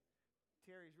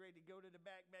Terry's ready to go to the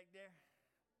back there.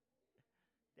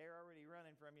 They're already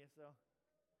running from you, so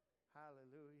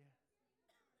hallelujah.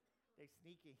 They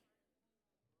sneaky.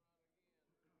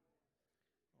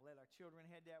 We'll let our children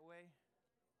head that way.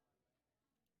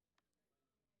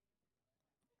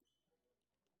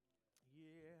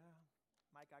 Yeah.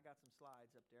 Mike, I got some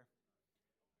slides up there.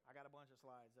 I got a bunch of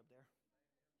slides up there.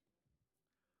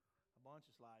 A bunch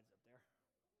of slides up there.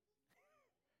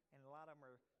 And a lot of them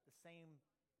are the same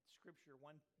scripture,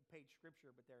 one-page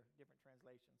scripture, but they're different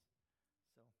translations.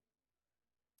 So,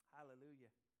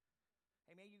 hallelujah.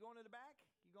 Hey, man, you going to the back?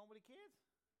 You going with the kids?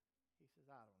 He says,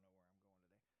 I don't know where I'm going today.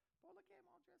 Boy, look at him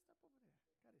all dressed up over there.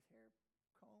 Got his hair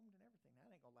combed and everything. That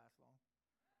ain't going to last long.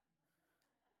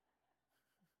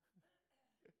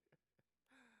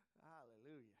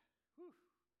 Hallelujah. Whew.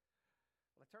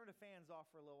 Well, I turned the fans off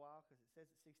for a little while because it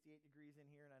says it's 68 degrees in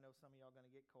here, and I know some of y'all are going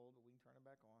to get cold, but we can turn them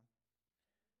back on.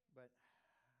 But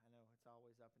I know it's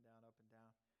always up and down, up and down.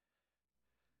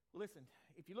 Well, listen,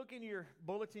 if you look in your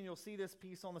bulletin, you'll see this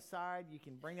piece on the side. You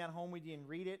can bring that home with you and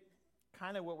read it.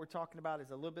 Kind of what we're talking about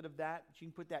is a little bit of that. But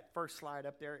you can put that first slide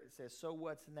up there. It says, so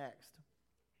what's next?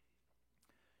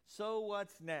 So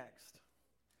what's next?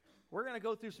 We're going to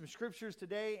go through some scriptures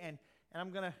today, and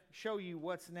I'm going to show you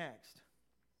what's next.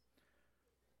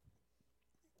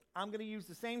 I'm going to use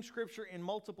the same scripture in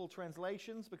multiple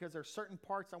translations because there are certain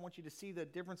parts I want you to see the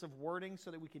difference of wording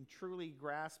so that we can truly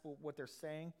grasp what they're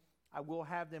saying. I will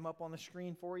have them up on the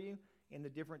screen for you in the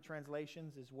different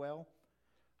translations as well.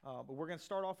 But we're going to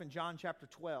start off in John chapter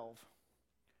 12.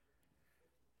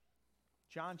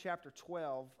 John chapter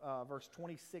 12, verse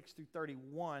 26 through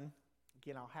 31.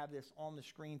 Again, I'll have this on the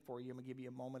screen for you. I'm going to give you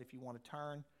a moment if you want to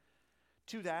turn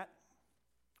to that.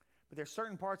 But there's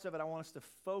certain parts of it I want us to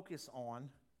focus on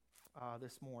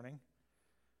this morning,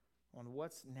 on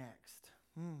what's next.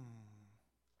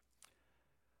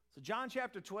 So John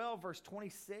chapter 12, verse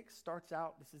 26 starts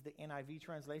out, this is the NIV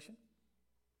translation.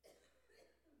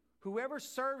 Whoever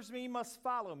serves me must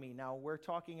follow me. Now, we're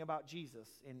talking about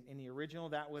Jesus. In the original,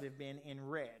 that would have been in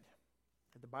red.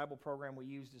 The Bible program we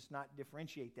use does not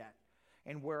differentiate that.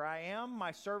 And where I am,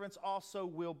 my servants also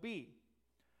will be.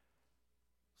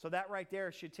 So that right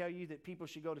there should tell you that people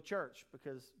should go to church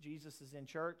because Jesus is in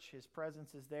church, his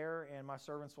presence is there, and my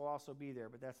servants will also be there,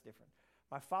 but that's different.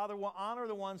 My Father will honor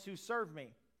the ones who serve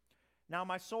me. Now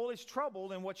my soul is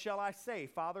troubled, and what shall I say?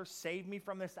 Father, save me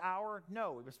from this hour?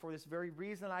 No, it was for this very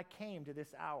reason I came to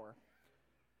this hour.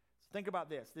 So think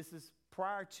about this. This is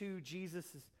prior to Jesus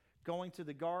going to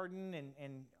the garden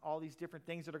and all these different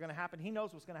things that are going to happen. He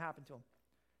knows what's going to happen to him.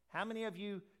 How many of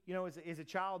you, as a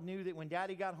child knew that when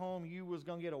daddy got home, you was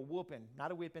going to get a whooping? Not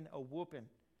a whipping, a whooping,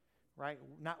 right?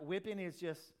 Not whipping is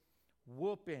just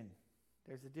whooping.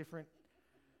 There's a different,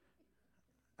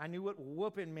 I knew what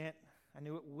whooping meant. I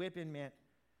knew what whipping meant.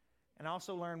 And I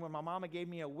also learned when my mama gave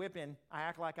me a whipping, I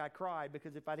act like I cried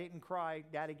because if I didn't cry,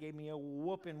 daddy gave me a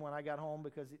whooping when I got home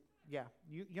because,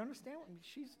 you understand?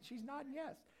 She's nodding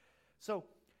yes. So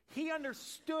he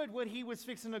understood what he was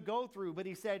fixing to go through, but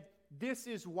he said, this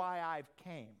is why I've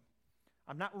came.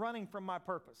 I'm not running from my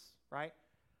purpose, right?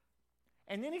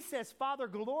 And then he says, Father,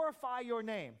 glorify your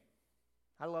name.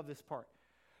 I love this part.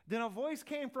 Then a voice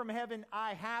came from heaven,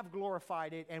 I have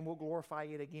glorified it and will glorify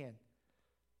it again.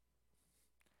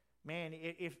 Man,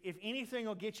 if anything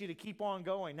will get you to keep on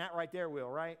going, that right there will,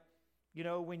 right?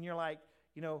 When you're like,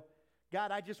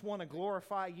 God, I just want to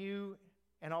glorify you,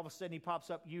 and all of a sudden he pops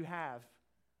up, you have.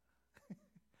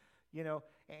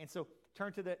 And so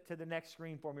turn to the next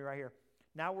screen for me right here.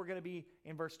 Now we're going to be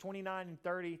in verse 29 and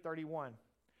 30, 31.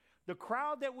 The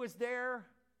crowd that was there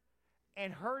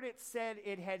and heard it said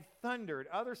it had thundered.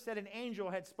 Others said an angel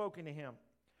had spoken to him.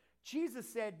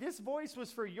 Jesus said, this voice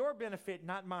was for your benefit,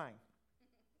 not mine.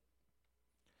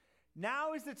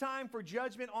 Now is the time for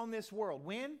judgment on this world.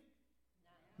 When?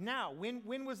 Now.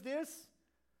 When was this?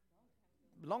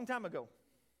 Long time ago.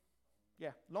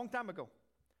 Yeah, long time ago.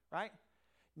 Right?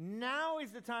 Now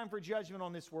is the time for judgment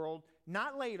on this world,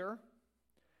 not later.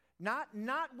 Not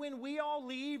when we all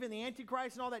leave and the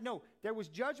Antichrist and all that. No, there was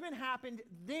judgment happened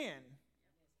then.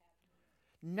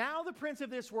 Now the prince of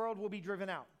this world will be driven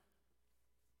out.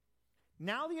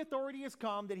 Now the authority has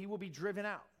come that he will be driven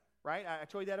out. Right? I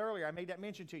told you that earlier. I made that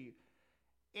mention to you.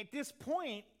 At this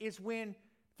point is when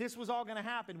this was all going to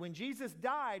happen. When Jesus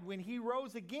died, when he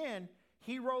rose again,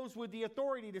 he rose with the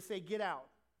authority to say, get out.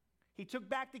 He took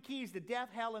back the keys to death,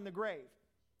 hell, and the grave.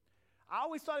 I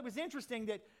always thought it was interesting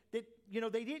that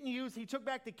they didn't use, he took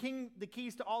back the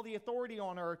keys to all the authority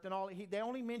on earth and all. They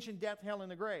only mentioned death, hell,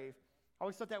 and the grave. I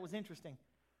always thought that was interesting.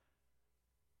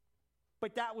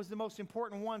 But that was the most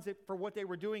important ones for what they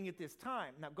were doing at this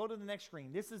time. Now go to the next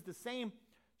screen. This is the same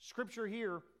scripture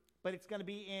here, but it's going to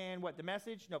be in what? The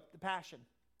Message? No, the Passion.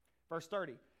 Verse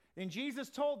 30. Then Jesus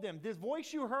told them, this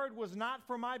voice you heard was not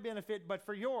for my benefit, but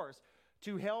for yours,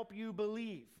 to help you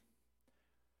believe.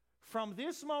 From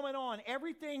this moment on,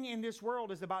 everything in this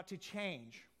world is about to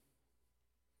change.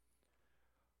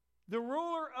 The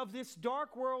ruler of this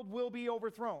dark world will be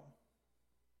overthrown.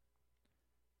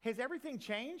 Has everything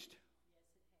changed?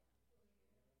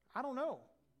 I don't know.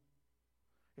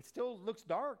 It still looks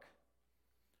dark.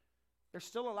 There's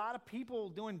still a lot of people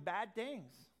doing bad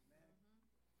things.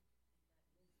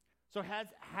 So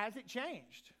has it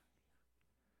changed?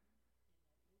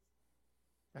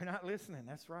 They're not listening.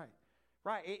 That's right.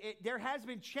 Right. There has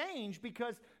been change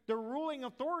because the ruling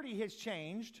authority has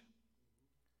changed.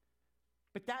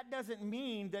 But that doesn't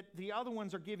mean that the other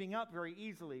ones are giving up very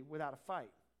easily without a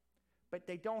fight. But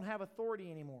they don't have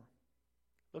authority anymore.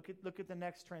 Look at the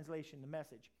next translation, the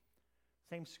Message.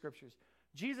 Same scriptures.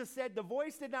 Jesus said, the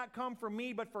voice did not come from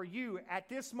me, but for you. At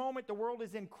this moment, the world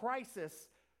is in crisis.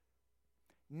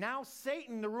 Now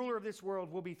Satan, the ruler of this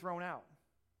world, will be thrown out.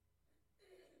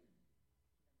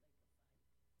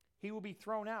 He will be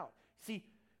thrown out. See,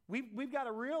 we've got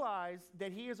to realize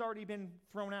that he has already been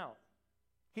thrown out.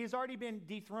 He has already been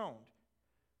dethroned.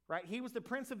 Right? He was the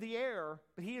prince of the air,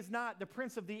 but he is not the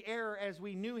prince of the air as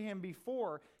we knew him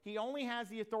before. He only has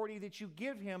the authority that you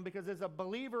give him because as a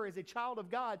believer, as a child of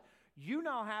God, you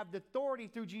now have the authority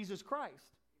through Jesus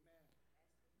Christ.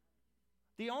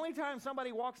 Amen. The only time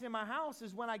somebody walks in my house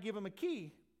is when I give them a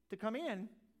key to come in,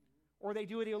 or they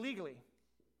do it illegally.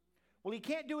 Well, he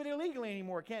can't do it illegally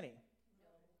anymore, can he? No.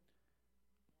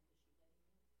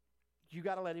 You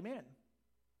got to let him in.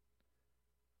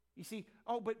 You see,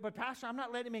 but Pastor, I'm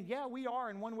not letting him in. Yeah, we are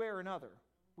in one way or another.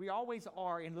 We always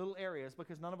are in little areas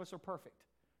because none of us are perfect.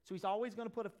 So he's always going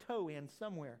to put a toe in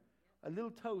somewhere, a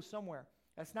little toe somewhere.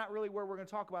 That's not really where we're going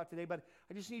to talk about today, but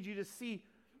I just need you to see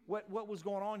what was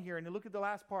going on here. And to look at the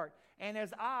last part. And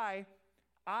as I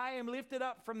am lifted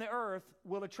up from the earth,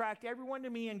 will attract everyone to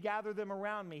me and gather them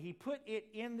around me. He put it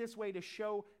in this way to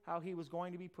show how he was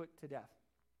going to be put to death.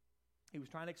 He was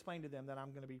trying to explain to them that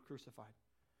I'm going to be crucified.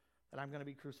 That I'm going to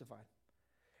be crucified.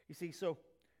 You see, so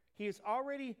he has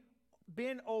already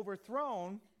been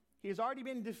overthrown. He has already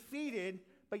been defeated,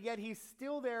 but yet he's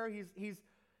still there.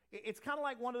 It's kind of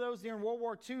like one of those during World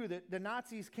War II that the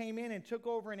Nazis came in and took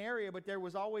over an area, but there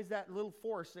was always that little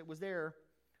force that was there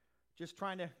just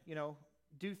trying to,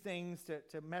 do things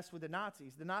to mess with the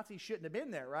Nazis. The Nazis shouldn't have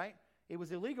been there, right? It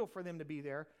was illegal for them to be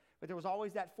there, but there was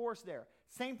always that force there.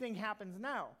 Same thing happens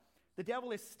now. The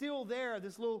devil is still there,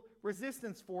 this little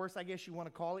resistance force, I guess you want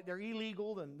to call it. They're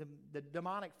illegal, the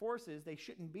demonic forces, they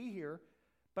shouldn't be here,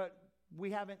 but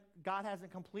God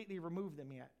hasn't completely removed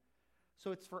them yet.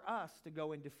 So it's for us to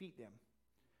go and defeat them.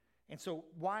 And so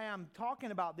why I'm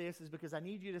talking about this is because I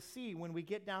need you to see when we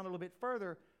get down a little bit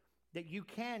further that you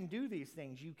can do these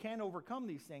things. You can overcome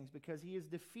these things because he is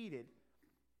defeated.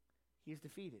 He is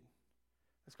defeated.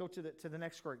 Let's go to the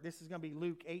next script. This is going to be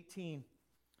Luke 18.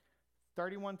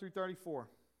 31 through 34.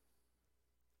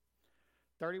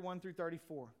 31 through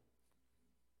 34.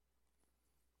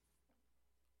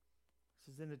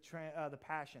 This is in the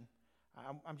Passion.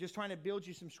 I'm just trying to build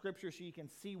you some scripture so you can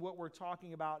see what we're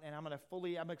talking about, and I'm going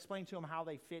to explain to them how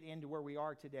they fit into where we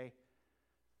are today.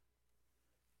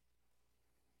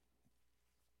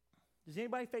 Does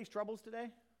anybody face troubles today?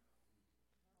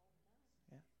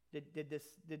 Yeah.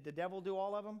 Did the devil do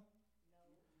all of them?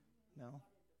 No.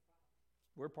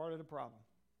 We're part of the problem.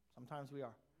 Sometimes we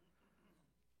are.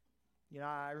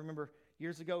 I remember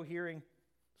years ago hearing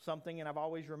something, and I've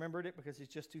always remembered it because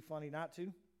it's just too funny not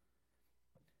to.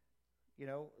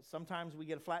 Sometimes we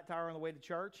get a flat tire on the way to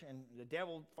church, and the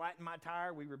devil flattened my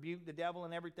tire. We rebuke the devil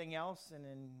and everything else, and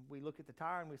then we look at the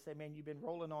tire and we say, man, you've been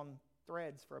rolling on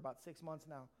threads for about 6 months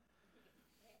now.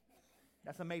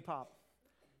 That's a may pop.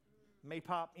 May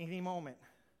pop any moment.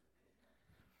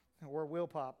 Or will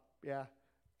pop, yeah.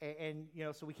 And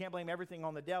so we can't blame everything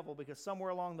on the devil because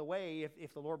somewhere along the way,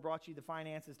 if the Lord brought you the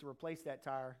finances to replace that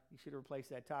tire, you should have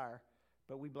replaced that tire.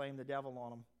 But we blame the devil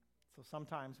on him. So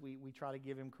sometimes we try to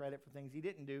give him credit for things he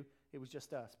didn't do. It was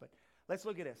just us. But let's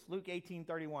look at this. Luke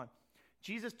 18:31.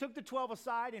 Jesus took the 12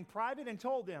 aside in private and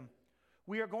told them,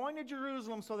 we are going to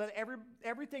Jerusalem so that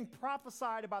everything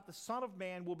prophesied about the Son of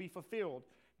Man will be fulfilled.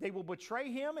 They will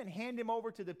betray him and hand him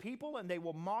over to the people, and they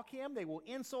will mock him. They will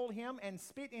insult him and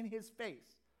spit in his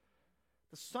face.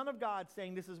 The Son of God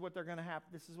saying, this is what they're going to happen.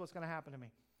 This is what's going to happen to me.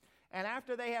 And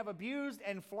after they have abused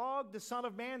and flogged the Son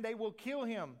of Man, they will kill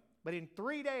him. But in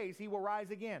 3 days, he will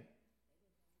rise again.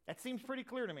 That seems pretty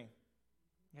clear to me.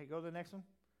 Okay, go to the next one.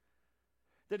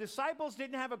 The disciples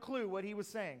didn't have a clue what he was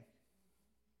saying.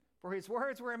 For his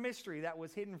words were a mystery that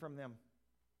was hidden from them.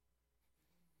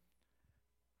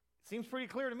 Seems pretty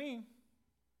clear to me.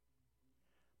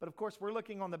 But of course, we're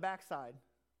looking on the backside,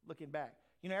 looking back.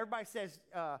 You know, everybody says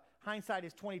hindsight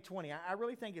is 20/20. I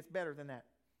really think it's better than that.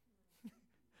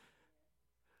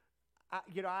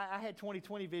 I had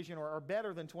 20/20 vision or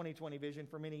better than 20/20 vision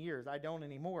for many years. I don't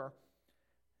anymore.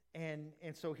 And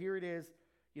so here it is.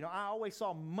 You know, I always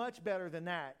saw much better than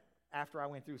that after I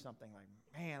went through something. Like,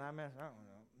 man, I don't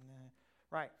know. Nah.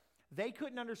 Right. They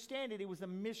couldn't understand it. It was a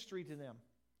mystery to them.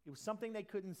 It was something they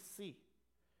couldn't see,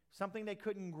 something they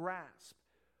couldn't grasp.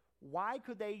 Why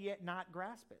could they yet not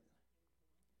grasp it?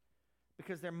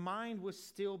 Because their mind was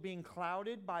still being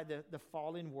clouded by the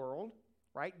fallen world,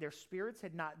 right? Their spirits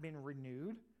had not been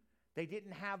renewed. They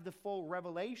didn't have the full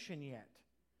revelation yet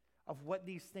of what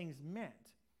these things meant.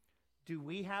 Do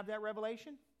we have that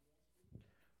revelation?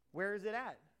 Where is it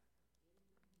at?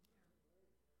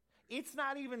 It's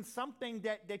not even something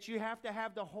that you have to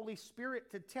have the Holy Spirit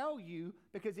to tell you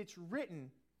because it's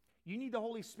written. You need the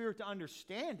Holy Spirit to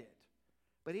understand it.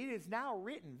 But it is now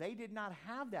written. They did not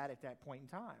have that at that point in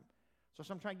time. So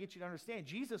I'm trying to get you to understand.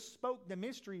 Jesus spoke the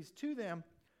mysteries to them,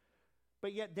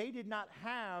 but yet they did not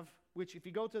have, which if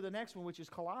you go to the next one, which is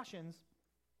Colossians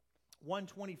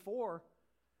 1:24,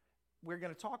 we're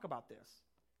going to talk about this.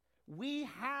 We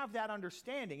have that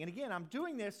understanding. And again, I'm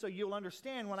doing this so you'll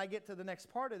understand when I get to the next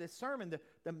part of this sermon,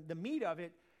 the meat of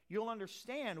it, you'll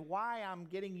understand why I'm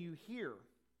getting you here.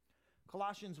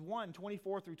 Colossians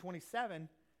 1:24 through 27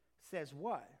 says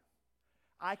what?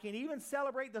 I can even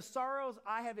celebrate the sorrows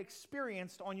I have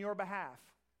experienced on your behalf.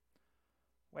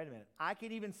 Wait a minute. I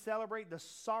can even celebrate the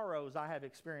sorrows I have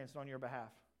experienced on your behalf.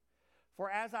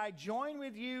 For as I join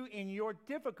with you in your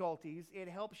difficulties, it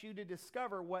helps you to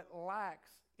discover what lacks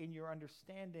in your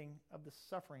understanding of the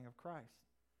suffering of Christ.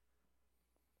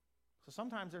 So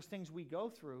sometimes there's things we go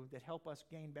through that help us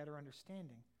gain better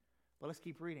understanding. But let's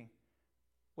keep reading.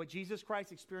 What Jesus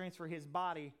Christ experienced for his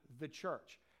body, the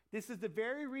church. This is the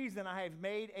very reason I have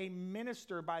made a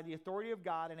minister by the authority of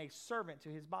God and a servant to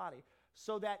his body,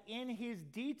 so that in his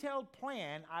detailed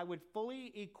plan I would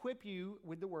fully equip you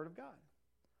with the word of God.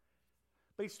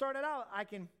 But he started out,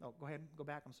 go ahead, go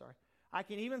back, I'm sorry. I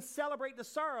can even celebrate the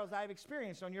sorrows I have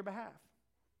experienced on your behalf.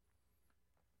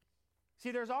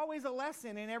 See, there's always a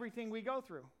lesson in everything we go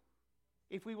through.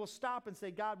 If we will stop and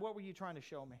say, God, what were you trying to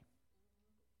show me?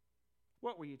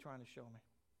 What were you trying to show me?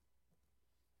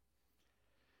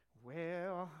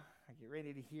 Well, I get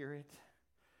ready to hear it.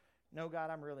 No,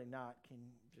 God, I'm really not. Can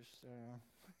you just...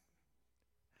 Have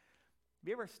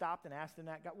you ever stopped and asked him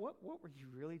that? God, what were you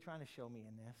really trying to show me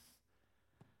in this?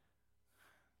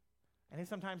 And then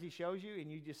sometimes he shows you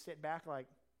and you just sit back like,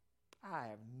 I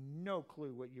have no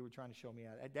clue what you were trying to show me.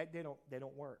 They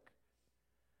don't work.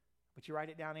 But you write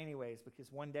it down anyways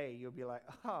because one day you'll be like,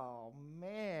 oh,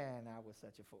 man, I was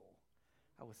such a fool.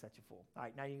 I was such a fool. All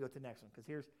right, now you can go to the next one because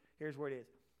here's where it is.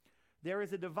 There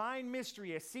is a divine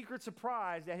mystery, a secret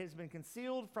surprise that has been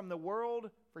concealed from the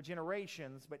world for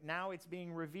generations, but now it's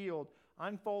being revealed,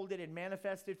 unfolded, and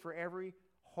manifested for every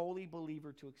holy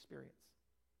believer to experience.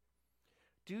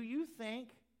 Do you think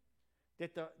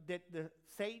that the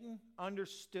Satan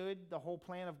understood the whole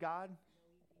plan of God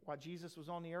while Jesus was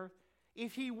on the earth?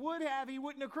 If he would have, he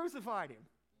wouldn't have crucified him.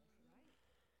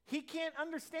 He can't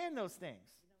understand those things.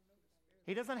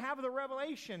 He doesn't have the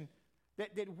revelation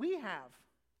that we have.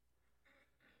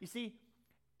 You see,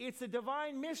 it's a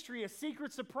divine mystery, a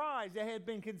secret surprise that had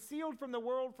been concealed from the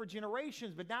world for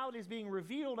generations, but now it is being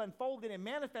revealed, unfolded, and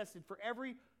manifested for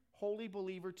every holy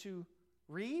believer to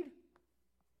read,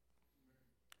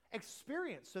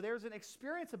 experience. So there's an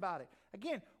experience about it.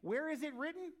 Again, where is it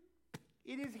written?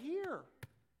 It is here.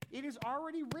 It is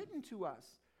already written to us.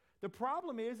 The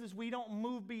problem is we don't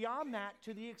move beyond that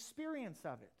to the experience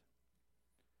of it.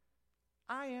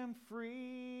 I am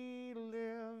free to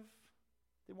live.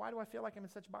 Then why do I feel like I'm in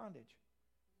such bondage?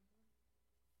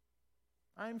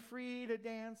 I'm free to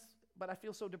dance, but I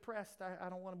feel so depressed I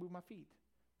don't want to move my feet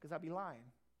because I'd be lying.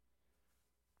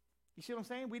 You see what I'm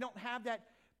saying? We don't have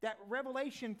that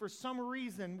revelation for some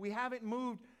reason. We haven't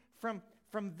moved from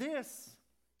this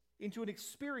into an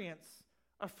experience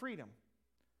of freedom.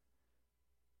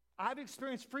 I've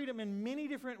experienced freedom in many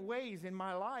different ways in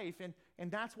my life,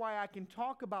 and that's why I can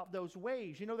talk about those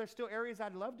ways. You know, there's still areas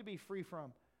I'd love to be free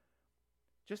from.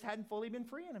 Just hadn't fully been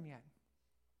free in them yet.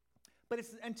 But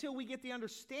it's until we get the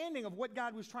understanding of what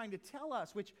God was trying to tell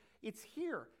us, which it's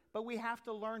here. But we have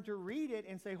to learn to read it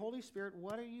and say, Holy Spirit,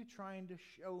 what are you trying to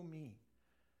show me?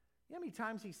 You know how many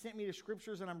times he sent me to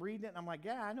scriptures and I'm reading it and I'm like,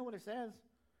 yeah, I know what it says.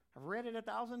 I've read it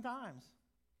 1,000 times.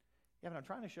 Yeah, but I'm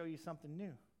trying to show you something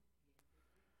new.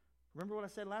 Remember what I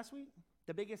said last week?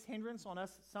 The biggest hindrance on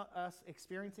us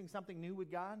experiencing something new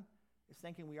with God is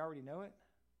thinking we already know it.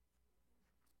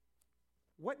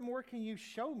 What more can you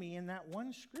show me in that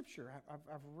one scripture?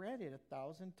 I've read it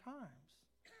 1,000 times.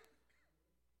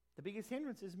 The biggest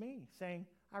hindrance is me saying,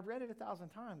 I've read it 1,000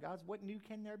 times. God, what new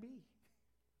can there be?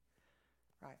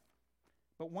 Right.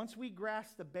 But once we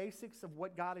grasp the basics of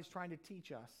what God is trying to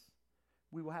teach us,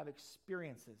 we will have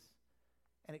experiences.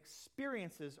 And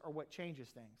experiences are what changes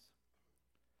things.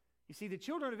 You see, the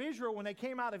children of Israel, when they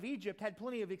came out of Egypt, had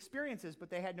plenty of experiences,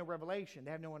 but they had no revelation.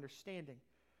 They had no understanding.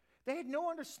 They had no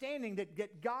understanding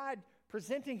that God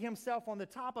presenting himself on the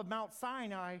top of Mount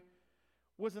Sinai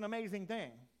was an amazing thing.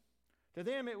 To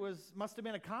them, must have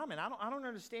been a common. I don't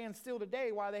understand still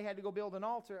today why they had to go build an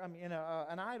altar,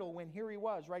 an idol, when here he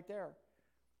was right there.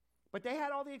 But they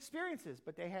had all the experiences,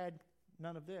 but they had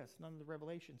none of this, none of the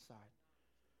revelation side.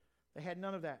 They had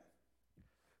none of that.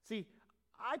 See,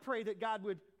 I pray that God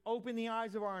would open the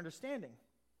eyes of our understanding.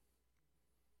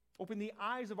 Open the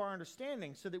eyes of our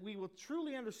understanding so that we will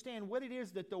truly understand what it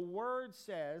is that the Word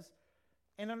says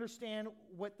and understand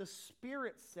what the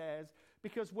Spirit says.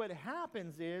 Because what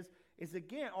happens is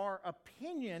again, our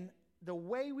opinion, the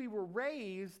way we were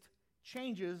raised,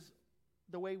 changes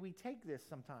the way we take this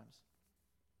sometimes.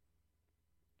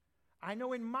 I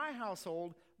know in my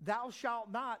household, thou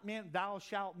shalt not meant thou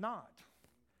shalt not.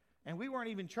 And we weren't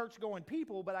even church-going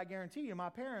people, but I guarantee you my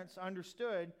parents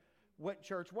understood what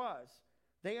church was.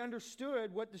 They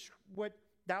understood what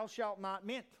thou shalt not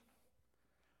meant.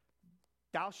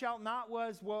 Thou shalt not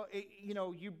was, well,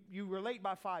 you relate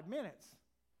by 5 minutes.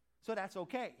 So that's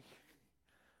okay.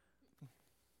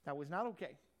 That was not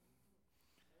okay.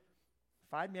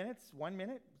 5 minutes, 1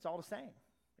 minute, it's all the same.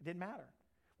 It didn't matter.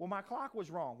 Well, my clock was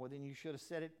wrong. Well, then you should have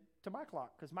set it to my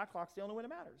clock, because my clock's the only one that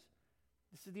matters.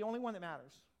 This is the only one that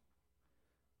matters.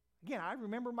 Again, I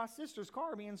remember my sister's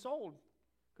car being sold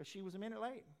because she was a minute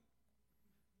late.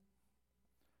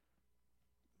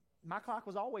 My clock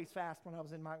was always fast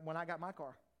when I got my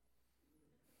car.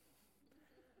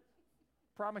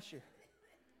 Promise you.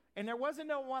 And there wasn't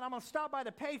no one, I'm going to stop by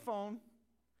the payphone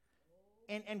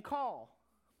and call.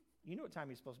 You know what time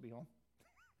you're supposed to be home.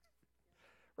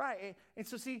 Right. And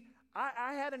so see,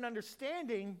 I had an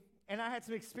understanding and I had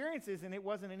some experiences and it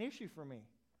wasn't an issue for me.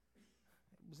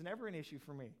 It was never an issue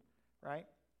for me. Right?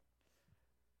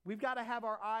 We've got to have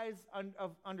our eyes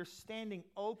of understanding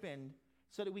opened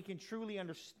so that we can truly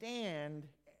understand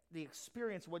the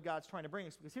experience of what God's trying to bring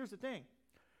us. Because here's the thing.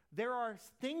 There are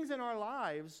things in our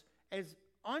lives as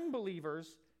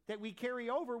unbelievers that we carry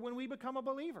over when we become a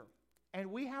believer.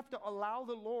 And we have to allow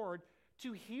the Lord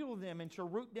to heal them and to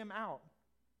root them out.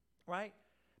 Right?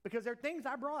 Because there are things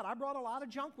I brought. I brought a lot of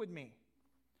junk with me.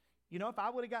 You know, if I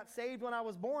would have got saved when I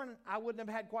was born, I wouldn't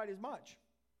have had quite as much.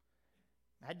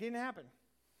 That didn't happen.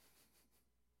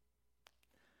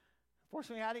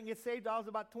 Fortunately, I didn't get saved till I was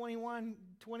about 21,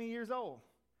 20 years old.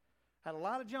 Had a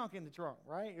lot of junk in the trunk,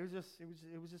 right? It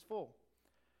was just full.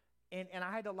 And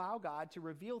I had to allow God to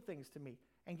reveal things to me.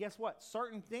 And guess what?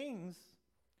 Certain things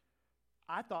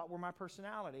I thought were my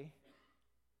personality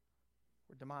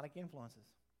were demonic influences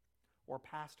or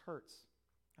past hurts.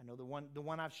 I know the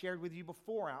one I've shared with you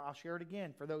before. I'll share it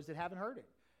again for those that haven't heard it.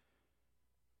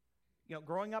 You know,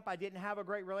 growing up, I didn't have a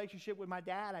great relationship with my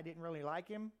dad. I didn't really like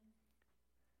him.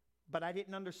 But I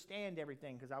didn't understand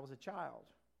everything because I was a child.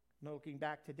 Looking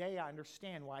back today, I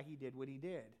understand why he did what he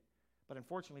did. But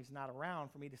unfortunately, he's not around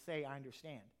for me to say I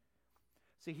understand.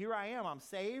 See, here I am. I'm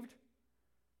saved,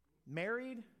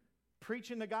 married,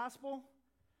 preaching the gospel.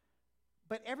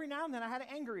 But every now and then, I had an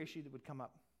anger issue that would come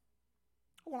up.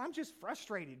 Well, I'm just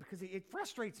frustrated because it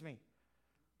frustrates me.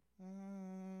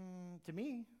 To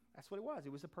me, that's what it was.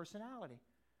 It was a personality.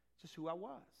 It's just who I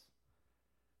was.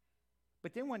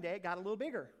 But then one day it got a little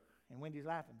bigger. And Wendy's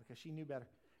laughing because she knew better.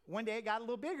 One day it got a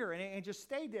little bigger and it just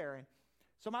stayed there. And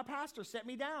so my pastor set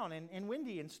me down and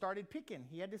Wendy and started picking.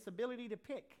 He had this ability to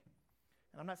pick.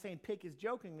 And I'm not saying pick is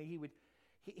jokingly.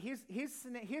 His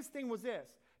thing was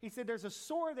this. He said, there's a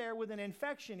sore there with an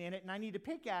infection in it and I need to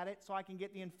pick at it so I can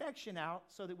get the infection out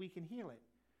so that we can heal it.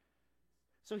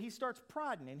 So he starts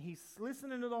prodding and he's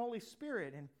listening to the Holy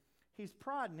Spirit and he's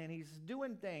prodding and he's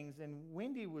doing things. And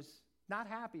Wendy was not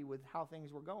happy with how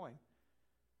things were going.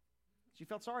 She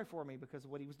felt sorry for me because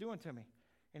of what he was doing to me.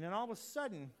 And then all of a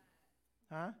sudden,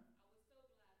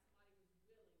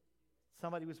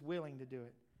 Somebody was willing to do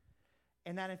it.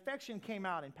 And that infection came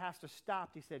out, and Pastor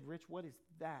stopped. He said, Rich, what is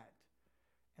that?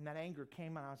 And that anger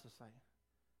came out. I was just like,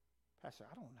 Pastor,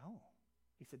 I don't know.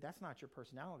 He said, that's not your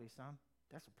personality, son.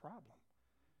 That's a problem.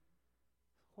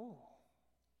 Oh,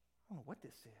 I don't know what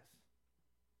this is.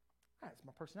 It's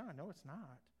my personality. No, it's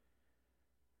not.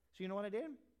 So you know what I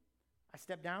did? I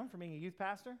stepped down from being a youth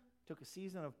pastor, took a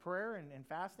season of prayer and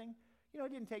fasting. You know,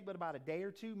 it didn't take but about a day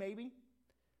or two, maybe.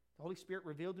 The Holy Spirit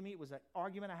revealed to me it was an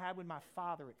argument I had with my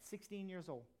father at 16 years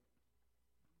old.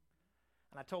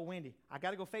 And I told Wendy, I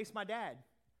got to go face my dad.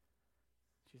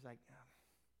 She's like,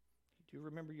 do you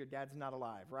remember your dad's not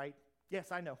alive, right?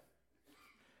 Yes, I know.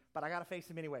 But I got to face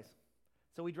him anyways.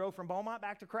 So we drove from Beaumont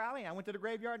back to Crowley, and I went to the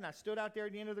graveyard, and I stood out there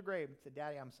at the end of the grave and said,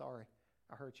 Daddy, I'm sorry.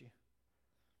 I hurt you.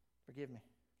 Forgive me.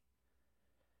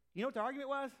 You know what the argument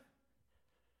was?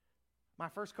 My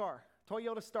first car,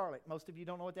 Toyota Starlet. Most of you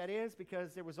don't know what that is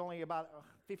because there was only about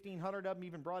 1,500 of them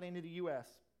even brought into the U.S.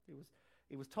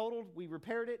 It was totaled. We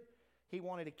repaired it. He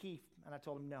wanted a key, and I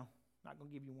told him, no, I'm not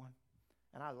going to give you one.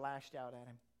 And I lashed out at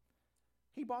him.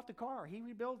 He bought the car. He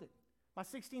rebuilt it. My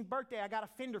 16th birthday, I got a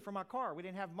fender for my car. We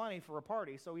didn't have money for a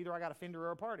party, so either I got a fender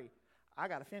or a party. I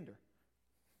got a fender.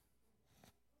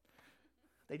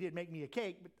 They did make me a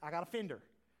cake, but I got a fender.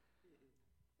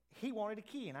 He wanted a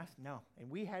key, and I said no. And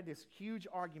we had this huge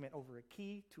argument over a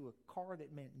key to a car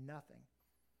that meant nothing.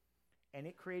 And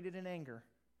it created an anger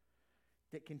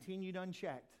that continued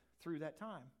unchecked through that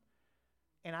time.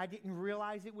 And I didn't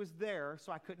realize it was there,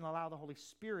 so I couldn't allow the Holy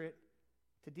Spirit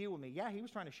to deal with me. Yeah, he was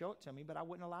trying to show it to me, but I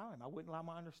wouldn't allow him. I wouldn't allow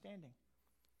my understanding.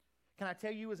 Can I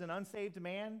tell you as an unsaved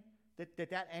man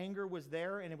that anger was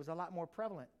there, and it was a lot more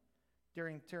prevalent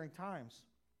during times.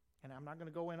 And I'm not going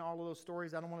to go into all of those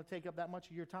stories. I don't want to take up that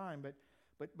much of your time,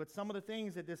 but some of the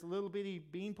things that this little bitty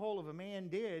beanpole of a man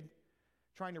did,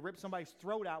 trying to rip somebody's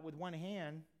throat out with one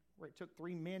hand, where it took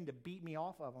 3 men to beat me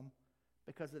off of him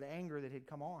because of the anger that had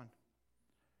come on.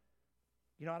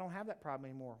 You know, I don't have that problem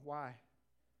anymore. Why?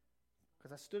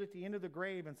 Because I stood at the end of the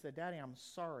grave and said, Daddy, I'm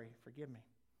sorry. Forgive me.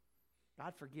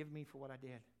 God, forgive me for what I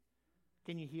did.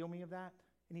 Can you heal me of that?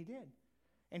 And he did.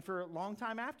 And for a long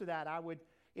time after that, I would,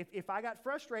 if I got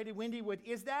frustrated, Wendy would,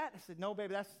 is that? I said, no,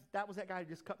 baby, that was that guy who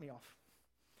just cut me off.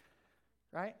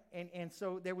 Right? And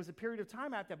so there was a period of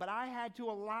time after that, but I had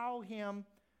to allow him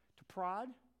to prod,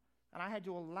 and I had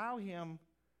to allow him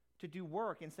to do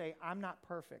work and say, I'm not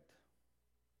perfect.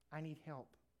 I need help.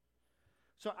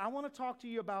 So I want to talk to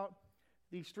you about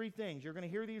these 3 things. You're going to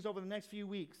hear these over the next few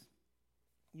weeks.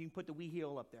 You can put the we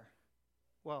heal up there.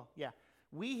 Well, yeah.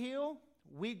 We heal,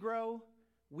 we grow,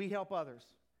 we help others.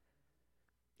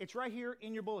 It's right here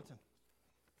in your bulletin.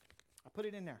 I put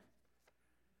it in there.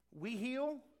 We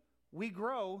heal, we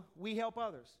grow, we help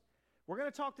others. We're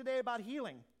going to talk today about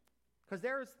healing because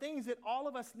there's things that all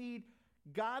of us need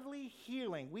godly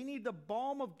healing. We need the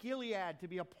balm of Gilead to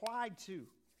be applied to.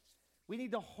 We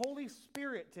need the Holy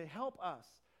Spirit to help us.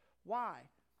 Why?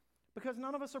 Because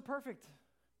none of us are perfect.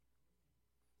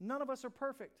 None of us are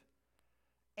perfect.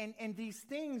 And these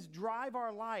things drive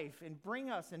our life and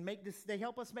bring us and they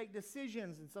help us make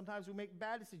decisions, and sometimes we make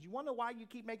bad decisions. You want to know why you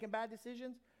keep making bad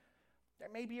decisions? There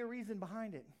may be a reason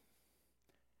behind it.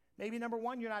 Maybe number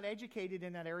 1, you're not educated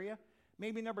in that area.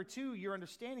 Maybe number 2, your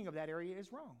understanding of that area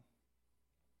is wrong.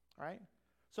 All right?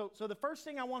 So the first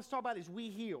thing I want to talk about is we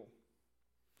heal.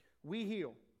 We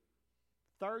heal.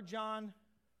 3 John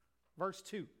verse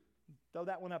 2. Throw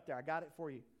that one up there. I got it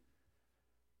for you.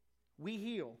 We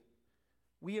heal.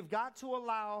 We have got to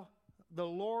allow the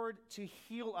Lord to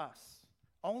heal us.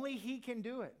 Only he can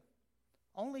do it.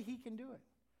 Only he can do it.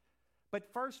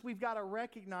 But first, we've got to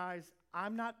recognize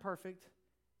I'm not perfect.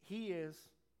 He is.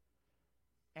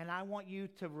 And I want you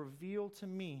to reveal to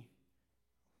me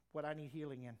what I need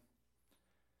healing in.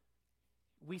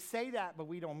 We say that, but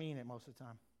we don't mean it most of the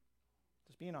time.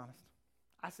 Just being honest.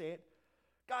 I say it.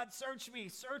 God, search me,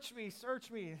 search me,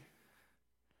 search me.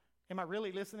 Am I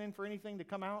really listening for anything to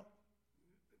come out?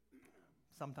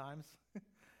 Sometimes.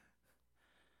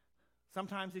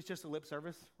 Sometimes it's just a lip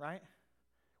service, right?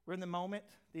 We're in the moment,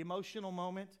 the emotional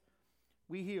moment.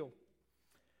 We heal.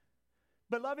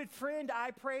 Beloved friend,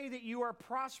 I pray that you are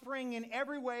prospering in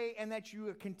every way and that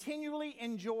you continually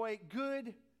enjoy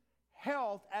good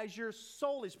health as your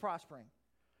soul is prospering.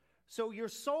 So your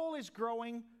soul is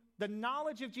growing. The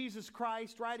knowledge of Jesus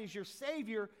Christ, right, is your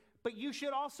Savior, but you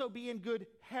should also be in good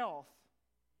health.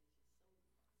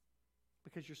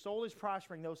 Because your soul is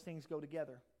prospering, those things go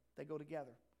together. They go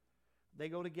together. They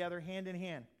go together hand in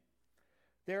hand.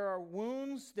 There are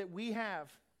wounds that we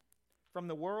have from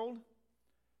the world.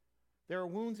 There are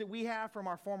wounds that we have from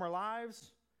our former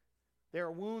lives. There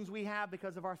are wounds we have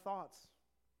because of our thoughts.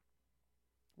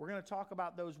 We're going to talk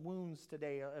about those wounds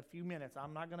today a few minutes.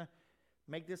 I'm not going to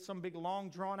make this some big,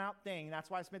 long, drawn-out thing. That's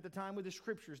why I spent the time with the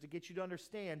Scriptures, to get you to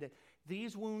understand that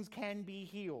these wounds can be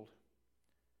healed.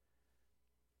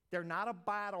 They're not a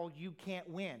battle you can't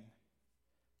win,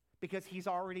 because he's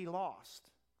already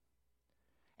lost.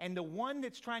 And the one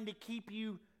that's trying to keep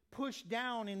you pushed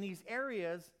down in these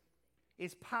areas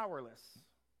is powerless.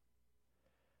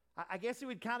 I guess it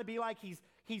would kind of be like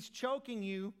he's choking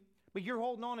you, but you're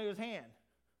holding on to his hand.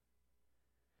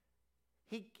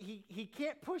 He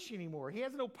can't push anymore. He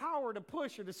has no power to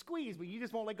push or to squeeze, but you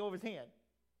just won't let go of his hand.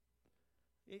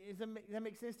 Does that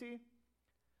make sense to you?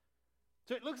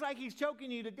 So it looks like he's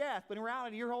choking you to death, but in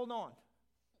reality, you're holding on.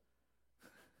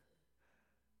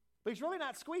 But he's really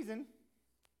not squeezing.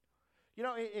 You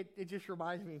know, it just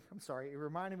reminds me, it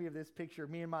reminded me of this picture.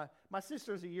 Me and my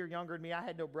sister's a year younger than me. I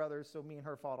had no brothers, so me and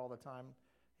her fought all the time.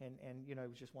 And you know, it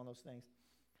was just one of those things.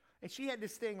 And she had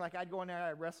this thing, like I'd go in there,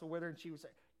 I'd wrestle with her, and she would say,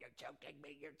 "You're choking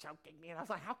me, you're choking me." And I was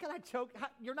like, how can I choke?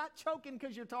 You're not choking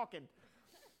because you're talking.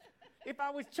 If I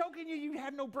was choking you, you'd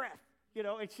have no breath. You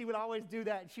know, and she would always do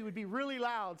that. And she would be really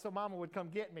loud, so Mama would come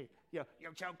get me. You know,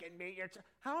 "You're choking me,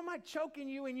 how am I choking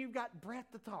you and you've got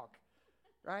breath to talk?"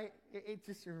 Right? It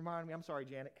just reminded me. I'm sorry,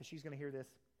 Janet, because she's going to hear this.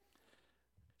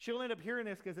 She'll end up hearing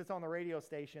this because it's on the radio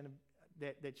station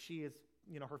that she is,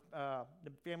 you know,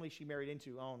 the family she married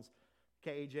into owns,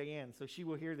 KAJN. So she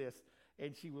will hear this,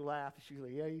 and she will laugh. She's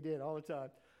like, "Yeah, you did all the time."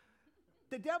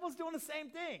 The devil's doing the same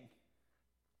thing.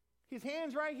 His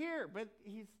hand's right here, but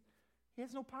he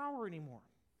has no power anymore.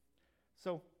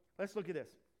 So let's look at this.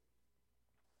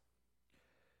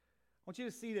 I want you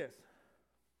to see this.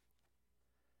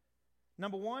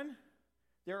 Number one,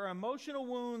 there are emotional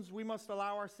wounds we must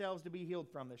allow ourselves to be healed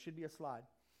from. There should be a slide.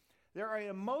 There are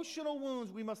emotional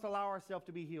wounds we must allow ourselves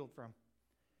to be healed from.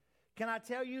 Can I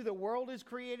tell you, the world has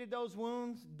created those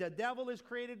wounds. The devil has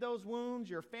created those wounds.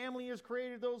 Your family has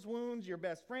created those wounds. Your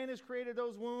best friend has created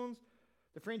those wounds.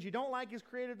 The friends you don't like has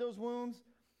created those wounds.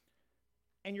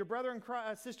 And your brother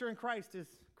and sister in Christ has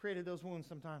created those wounds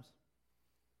sometimes,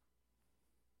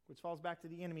 which falls back to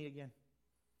the enemy again.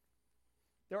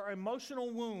 There are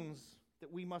emotional wounds that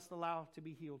we must allow to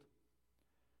be healed.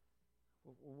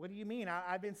 What do you mean?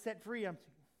 I've been set free.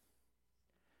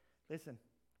 Listen,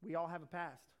 we all have a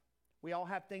past. We all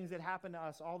have things that happen to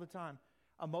us all the time.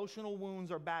 Emotional wounds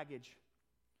are baggage.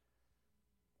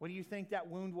 What do you think that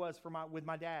wound was with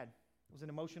my dad? It was an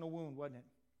emotional wound, wasn't it?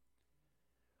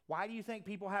 Why do you think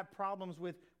people have problems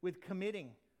with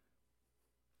committing?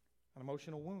 An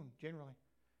emotional wound, generally.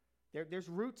 There's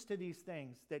roots to these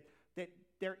things that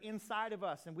they're inside of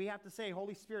us, and we have to say,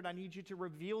 "Holy Spirit, I need you to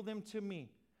reveal them to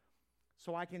me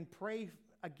so I can pray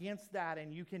against that,"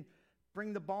 and you can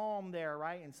bring the balm there,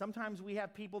 right? And sometimes we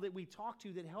have people that we talk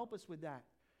to that help us with that.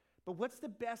 But what's the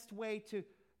best way to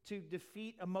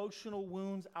defeat emotional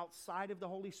wounds outside of the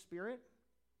Holy Spirit?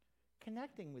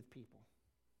 Connecting with people.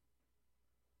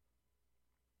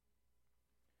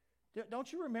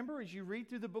 Don't you remember, as you read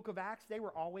through the book of Acts, they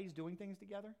were always doing things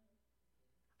together?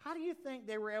 How do you think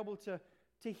they were able to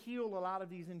heal a lot of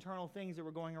these internal things that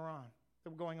were going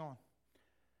on?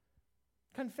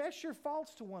 Confess your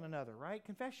faults to one another, right?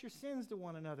 Confess your sins to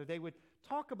one another. They would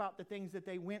talk about the things that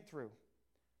they went through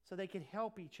so they could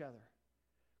help each other,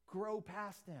 grow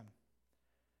past them.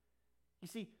 You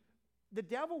see, the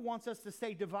devil wants us to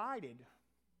stay divided,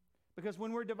 because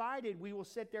when we're divided, we will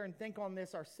sit there and think on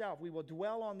this ourselves. We will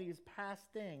dwell on these past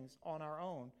things on our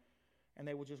own, and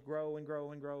they will just grow and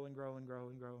grow and grow and grow and grow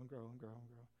and grow and grow and grow and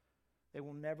grow. They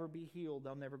will never be healed.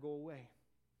 They'll never go away.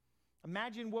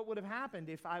 Imagine what would have happened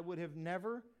if I would have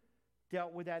never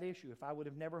dealt with that issue, if I would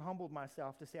have never humbled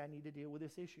myself to say I need to deal with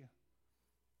this issue.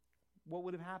 What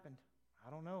would have happened? I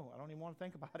don't know. I don't even want to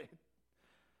think about it.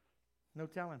 No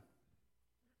telling.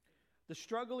 The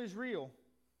struggle is real,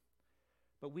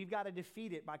 but we've got to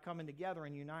defeat it by coming together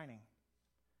and uniting.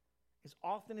 As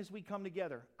often as we come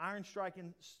together, iron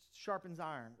sharpens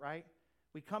iron, right?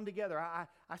 We come together. I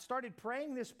started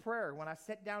praying this prayer when I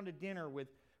sat down to dinner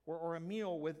or a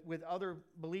meal with other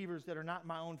believers that are not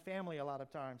my own family a lot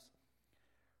of times.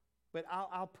 But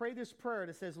I'll pray this prayer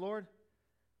that says, "Lord,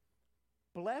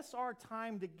 bless our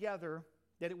time together,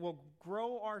 that it will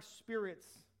grow our spirits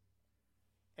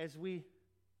as we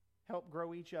help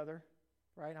grow each other,"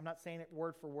 right? I'm not saying it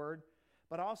word for word,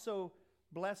 but also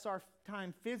bless our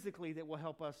time physically that will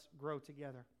help us grow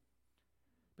together.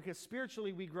 Because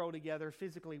spiritually we grow together,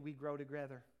 physically we grow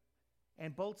together.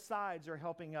 And both sides are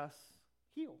helping us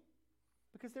heal.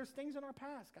 Because there's things in our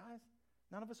past, guys.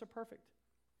 None of us are perfect.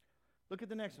 Look at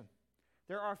the next one.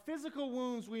 There are physical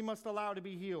wounds we must allow to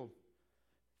be healed.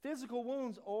 Physical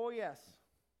wounds, oh yes.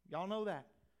 Y'all know that.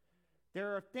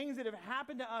 There are things that have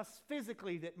happened to us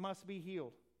physically that must be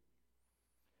healed.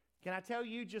 Can I tell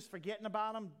you, just forgetting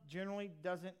about them generally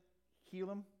doesn't heal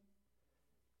them?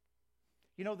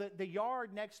 You know, the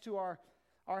yard next to our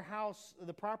house,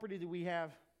 the property that we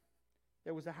have,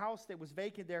 there was a house that was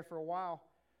vacant there for a while,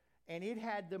 and it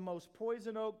had the most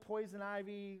poison oak, poison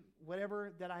ivy,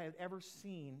 whatever that I had ever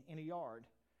seen in a yard.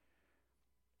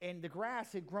 And the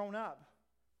grass had grown up.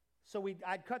 So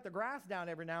I'd cut the grass down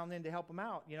every now and then to help them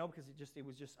out, you know, because it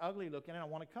was just ugly looking, and I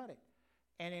want to cut it.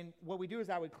 And then what we do is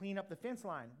I would clean up the fence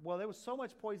line. Well, there was so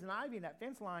much poison ivy in that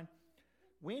fence line,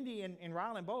 Wendy and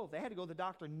Rylan both, they had to go to the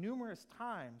doctor numerous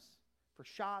times for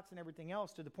shots and everything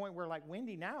else, to the point where, like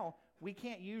Wendy now, we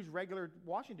can't use regular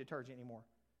washing detergent anymore.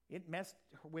 It messed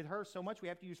with her so much we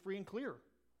have to use free and clear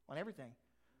on everything.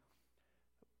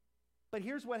 But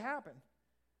here's what happened.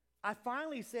 I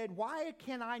finally said, why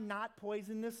can I not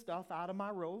poison this stuff out of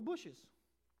my row of bushes?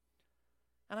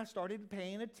 And I started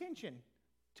paying attention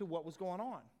to what was going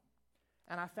on.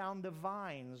 And I found the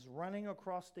vines running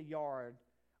across the yard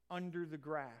under the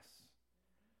grass.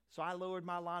 So I lowered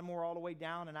my lawnmower all the way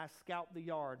down and I scalped the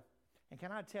yard. And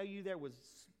can I tell you, there was,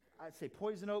 I'd say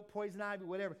poison oak, poison ivy,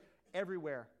 whatever,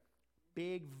 everywhere.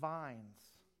 Big vines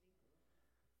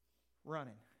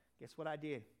running. Guess what I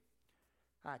did?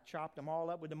 I chopped them all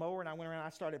up with the mower, and I went around and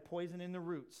I started poisoning the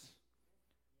roots.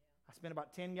 I spent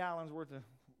about 10 gallons worth of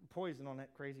poison on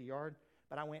that crazy yard,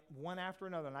 but I went one after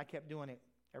another, and I kept doing it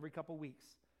every couple weeks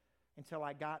until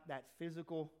I got that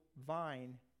physical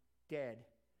vine dead.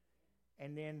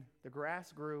 And then the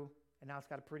grass grew, and now it's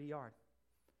got a pretty yard.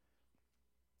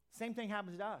 Same thing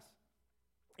happens to us.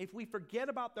 If we forget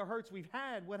about the hurts we've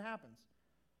had, what happens?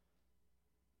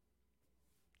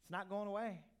 It's not going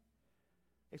away.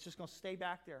 It's just going to stay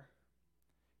back there.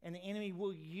 And the enemy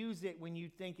will use it when you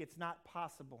think it's not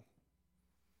possible.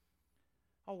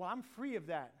 Oh, well, I'm free of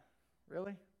that.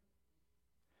 Really?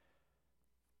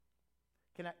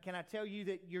 Can I tell you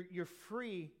that you're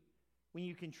free when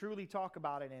you can truly talk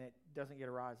about it and it doesn't get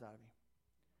a rise out of you?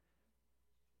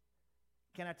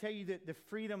 Can I tell you that the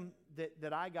freedom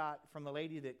that I got from the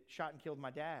lady that shot and killed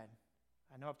my dad,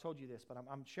 I know I've told you this, but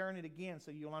I'm sharing it again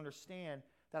so you'll understand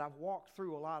that I've walked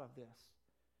through a lot of this.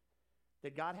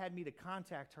 That God had me to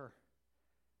contact her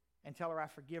and tell her I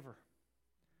forgive her.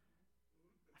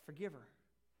 I forgive her.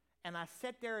 And I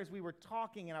sat there as we were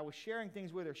talking and I was sharing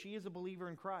things with her. She is a believer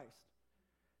in Christ.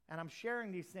 And I'm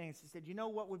sharing these things. She said, you know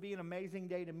what would be an amazing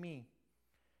day to me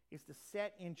is to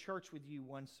sit in church with you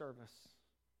one service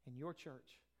in your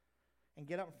church and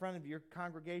get up in front of your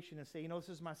congregation and say, you know, this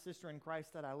is my sister in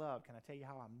Christ that I love. Can I tell you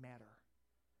how I met her?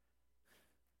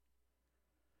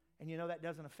 And you know, that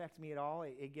doesn't affect me at all.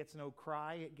 It gets no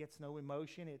cry. It gets no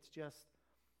emotion. It's just,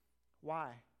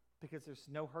 why? Because there's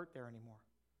no hurt there anymore.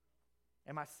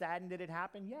 Am I saddened that it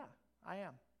happened? Yeah, I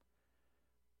am.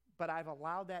 But I've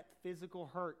allowed that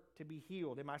physical hurt to be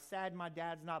healed. Am I sad my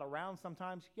dad's not around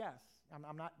sometimes? Yes.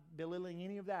 I'm not belittling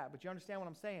any of that. But you understand what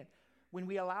I'm saying? When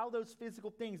we allow those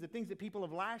physical things, the things that people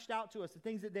have lashed out to us, the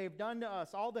things that they've done to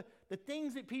us, all the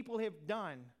things that people have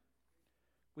done,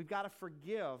 we've got to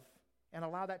forgive and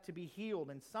allow that to be healed.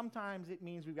 And sometimes it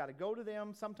means we've got to go to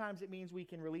them. Sometimes it means we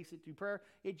can release it through prayer.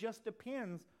 It just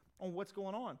depends on what's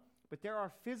going on. But there are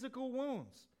physical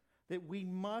wounds that we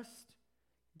must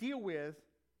deal with,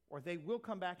 or they will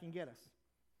come back and get us.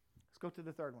 Let's go to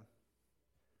the third one.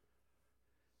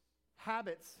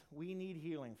 Habits we need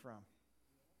healing from.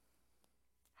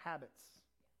 Habits.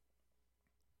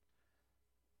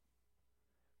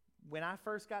 When I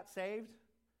first got saved,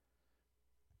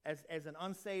 as an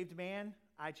unsaved man,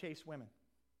 I chased women.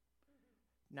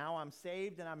 Now I'm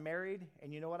saved and I'm married,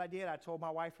 and you know what I did? I told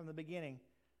my wife from the beginning,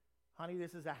 honey,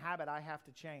 this is a habit I have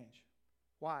to change.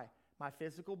 Why? My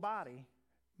physical body,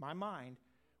 my mind,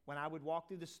 when I would walk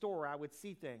through the store, I would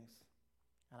see things,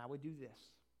 and I would do this,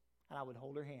 and I would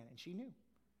hold her hand, and she knew.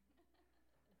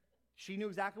 She knew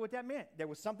exactly what that meant. There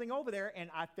was something over there, and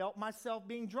I felt myself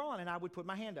being drawn, and I would put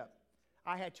my hand up.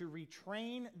 I had to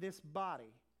retrain this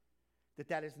body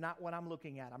that is not what I'm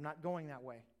looking at. I'm not going that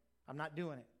way. I'm not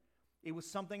doing it. It was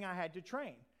something I had to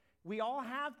train. We all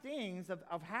have things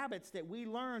of habits that we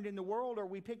learned in the world or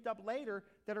we picked up later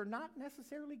that are not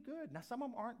necessarily good. Now, some of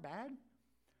them aren't bad,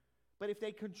 but if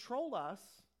they control us,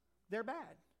 they're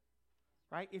bad,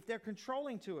 right? If they're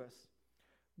controlling to us,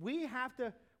 we have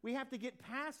to get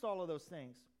past all of those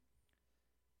things.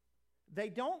 They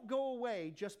don't go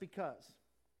away just because.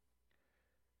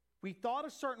 We thought a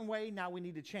certain way, now we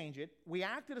need to change it. We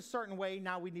acted a certain way,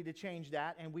 now we need to change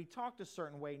that. And we talked a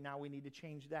certain way, now we need to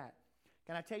change that.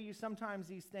 Can I tell you, sometimes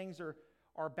these things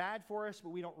are bad for us, but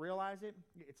we don't realize it.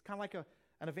 It's kind of like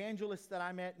an evangelist that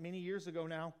I met many years ago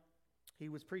now. He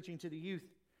was preaching to the youth.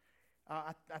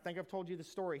 I think I've told you the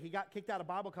story. He got kicked out of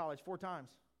Bible college 4 times.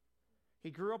 He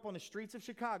grew up on the streets of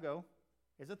Chicago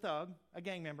as a thug, a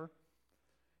gang member.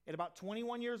 At about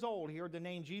 21 years old, he heard the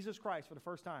name Jesus Christ for the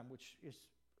first time, which is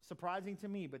surprising to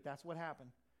me, but that's what happened.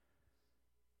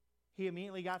 He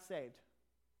immediately got saved,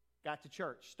 got to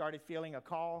church, started feeling a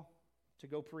call to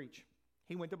go preach.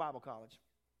 He went to Bible college.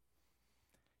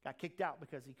 Got kicked out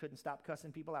because he couldn't stop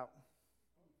cussing people out.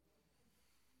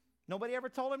 Nobody ever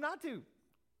told him not to.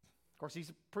 Of course, he's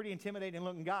a pretty intimidating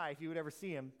looking guy if you would ever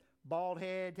see him. Bald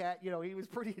head, he was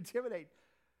pretty intimidating.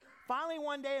 Finally,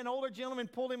 one day, an older gentleman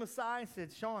pulled him aside and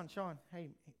said, Sean, hey,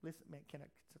 listen, man, can I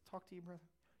talk to you, brother?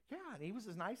 Yeah, and he was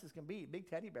as nice as can be, big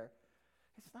teddy bear.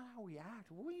 It's not how we act.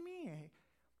 What do you mean?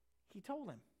 He told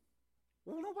him.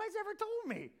 Well, nobody's ever told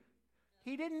me.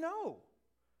 He didn't know.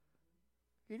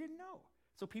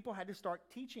 So people had to start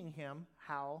teaching him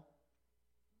how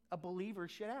a believer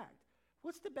should act.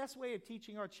 What's the best way of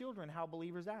teaching our children how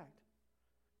believers act?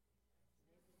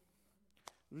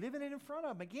 Living it in front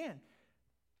of them. Again,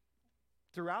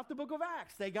 throughout the book of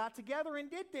Acts, they got together and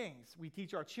did things. We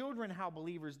teach our children how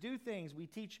believers do things. We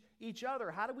teach each other.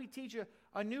 How do we teach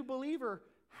a new believer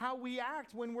how we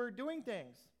act when we're doing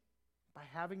things? By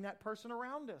having that person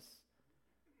around us.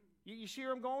 You see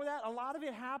where I'm going with that? A lot of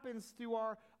it happens through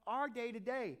our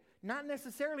day-to-day. Not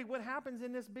necessarily what happens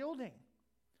in this building.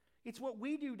 It's what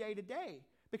we do day to day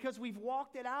because we've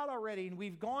walked it out already and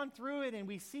we've gone through it and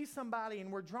we see somebody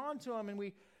and we're drawn to them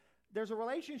and there's a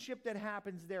relationship that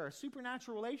happens there, a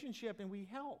supernatural relationship, and we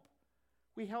help.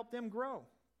 We help them grow.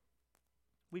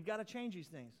 We've got to change these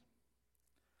things.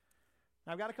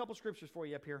 Now, I've got a couple scriptures for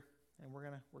you up here, and we're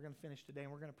gonna finish today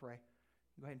and we're gonna pray.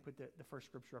 Go ahead and put the first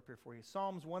scripture up here for you.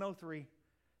 Psalms 103,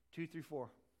 2 through 4.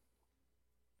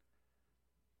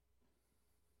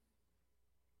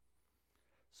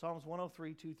 Psalms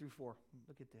 103, 2 through 4.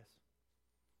 Look at this.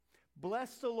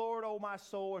 Bless the Lord, O my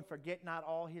soul, and forget not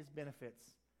all his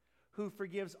benefits, who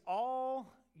forgives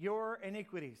all your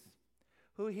iniquities,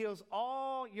 who heals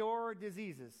all your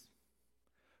diseases,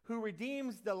 who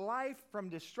redeems the life from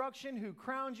destruction, who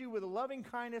crowns you with loving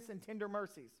kindness and tender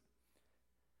mercies.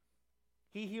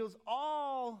 He heals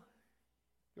all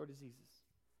your diseases.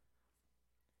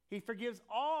 He forgives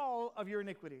all of your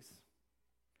iniquities.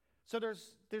 So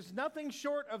there's nothing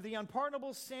short of the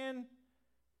unpardonable sin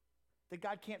that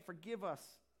God can't forgive us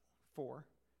for,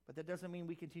 but that doesn't mean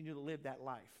we continue to live that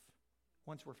life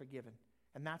once we're forgiven.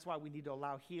 And that's why we need to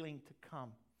allow healing to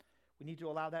come. We need to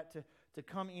allow that to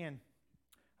come in.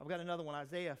 I've got another one,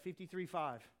 Isaiah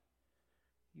 53:5.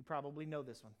 You probably know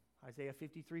this one. Isaiah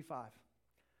 53:5.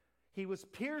 He was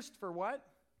pierced for what?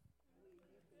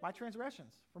 My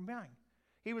transgressions, for mine.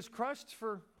 He was crushed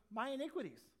for my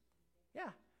iniquities.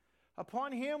 Yeah.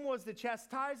 Upon him was the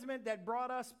chastisement that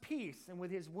brought us peace, and with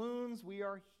his wounds we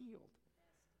are healed.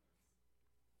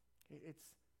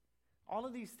 It's all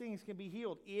of these things can be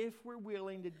healed if we're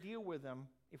willing to deal with them,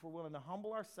 if we're willing to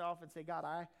humble ourselves and say, God,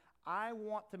 I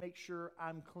want to make sure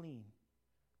I'm clean.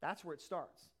 That's where it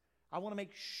starts. I want to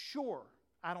make sure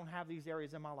I don't have these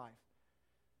areas in my life.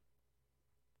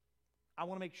 I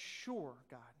want to make sure,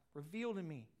 God, reveal to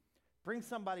me. Bring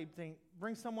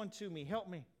someone to me. Help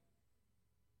me.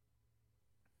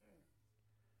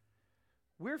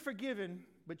 We're forgiven,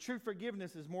 but true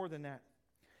forgiveness is more than that.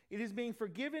 It is being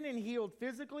forgiven and healed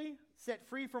physically, set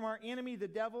free from our enemy, the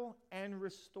devil, and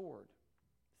restored.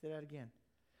 Say that again.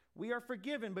 We are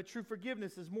forgiven, but true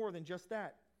forgiveness is more than just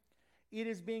that. It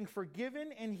is being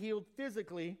forgiven and healed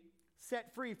physically,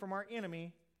 set free from our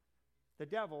enemy, the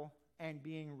devil, and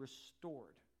being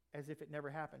restored as if it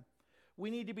never happened. We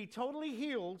need to be totally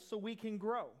healed so we can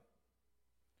grow.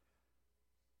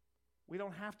 We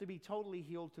don't have to be totally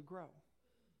healed to grow.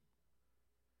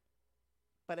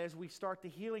 But as we start the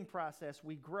healing process,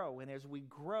 we grow. And as we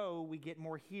grow, we get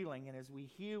more healing. And as we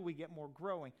heal, we get more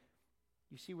growing.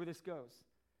 You see where this goes?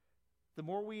 The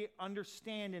more we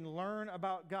understand and learn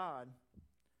about God,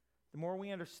 the more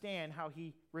we understand how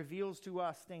he reveals to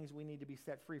us things we need to be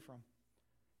set free from.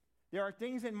 There are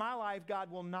things in my life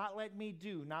God will not let me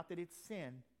do, not that it's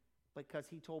sin, but because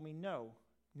he told me no.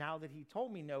 Now that he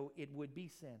told me no, it would be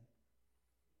sin.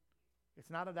 It's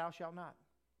not a thou shalt not.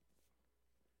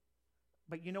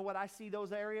 But you know what I see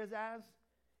those areas as?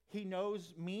 He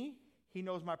knows me, he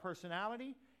knows my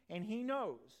personality, and he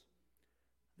knows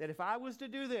that if I was to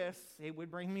do this, it would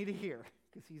bring me to here,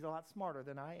 because he's a lot smarter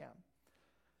than I am.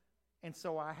 And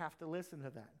so I have to listen to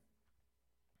that.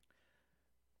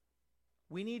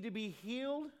 We need to be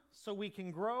healed so we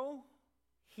can grow,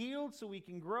 healed so we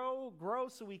can grow, grow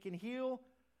so we can heal,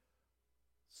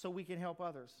 so we can help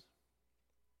others.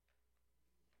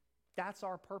 That's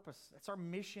our purpose. That's our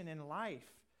mission in life,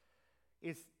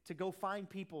 is to go find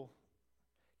people.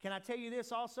 Can I tell you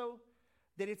this also?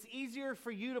 That it's easier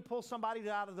for you to pull somebody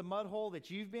out of the mud hole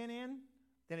that you've been in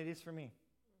than it is for me.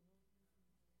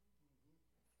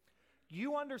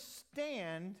 You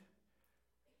understand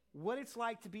what it's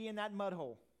like to be in that mud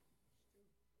hole.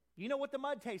 You know what the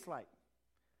mud tastes like.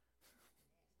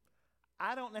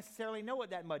 I don't necessarily know what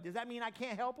that mud. Does that mean I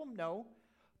can't help them? No.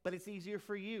 But it's easier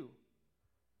for you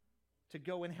to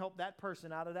go and help that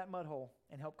person out of that mud hole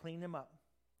and help clean them up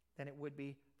than it would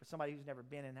be for somebody who's never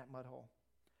been in that mud hole.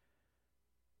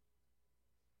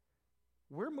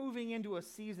 We're moving into a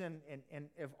season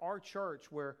of our church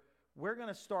where we're going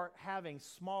to start having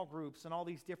small groups and all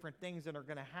these different things that are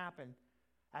going to happen.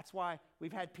 That's why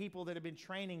we've had people that have been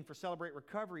training for Celebrate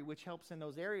Recovery, which helps in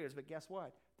those areas. But guess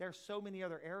what? There's so many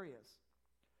other areas.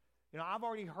 You know, I've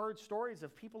already heard stories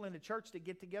of people in the church that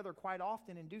get together quite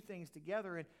often and do things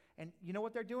together. And you know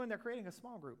what they're doing? They're creating a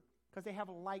small group because they have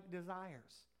like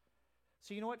desires.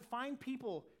 So you know what? Find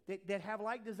people that have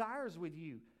like desires with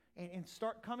you and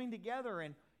start coming together.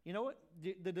 And you know what?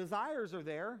 The desires are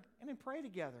there, and then pray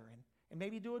together and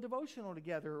maybe do a devotional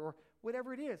together or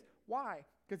whatever it is. Why?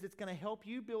 Because it's going to help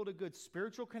you build a good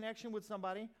spiritual connection with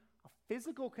somebody, a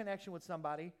physical connection with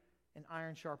somebody, and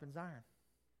iron sharpens iron.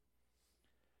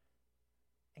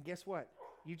 And guess what?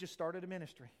 You just started a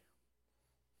ministry.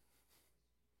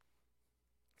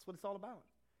 That's what it's all about.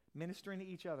 Ministering to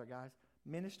each other, guys.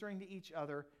 Ministering to each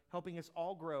other, helping us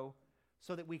all grow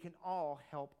so that we can all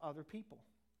help other people.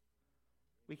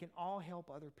 We can all help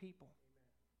other people.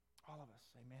 All of us.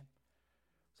 Amen.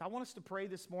 So I want us to pray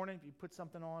this morning. If you put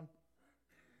something on.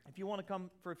 If you want to come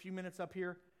for a few minutes up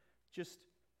here, just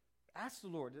ask the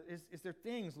Lord, is there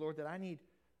things, Lord, that I need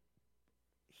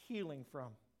healing from?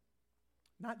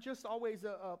 Not just always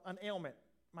an ailment,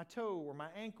 my toe or my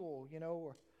ankle, you know,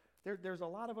 or there's a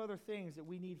lot of other things that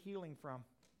we need healing from.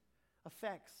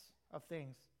 Effects of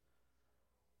things.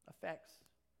 Effects.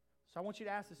 So I want you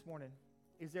to ask this morning,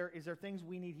 is there things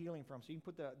we need healing from? So you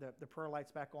can put the prayer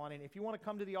lights back on. And if you want to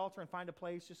come to the altar and find a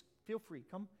place, just feel free.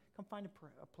 Come find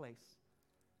a place.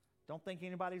 Don't think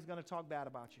anybody's going to talk bad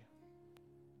about you.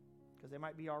 Because they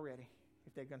might be already,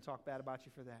 if they're going to talk bad about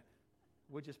you for that.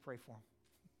 We'll just pray for them.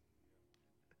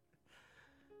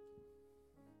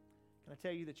 Can I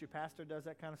tell you that your pastor does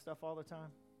that kind of stuff all the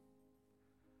time?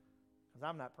 Because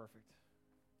I'm not perfect.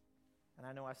 And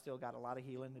I know I still got a lot of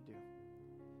healing to do.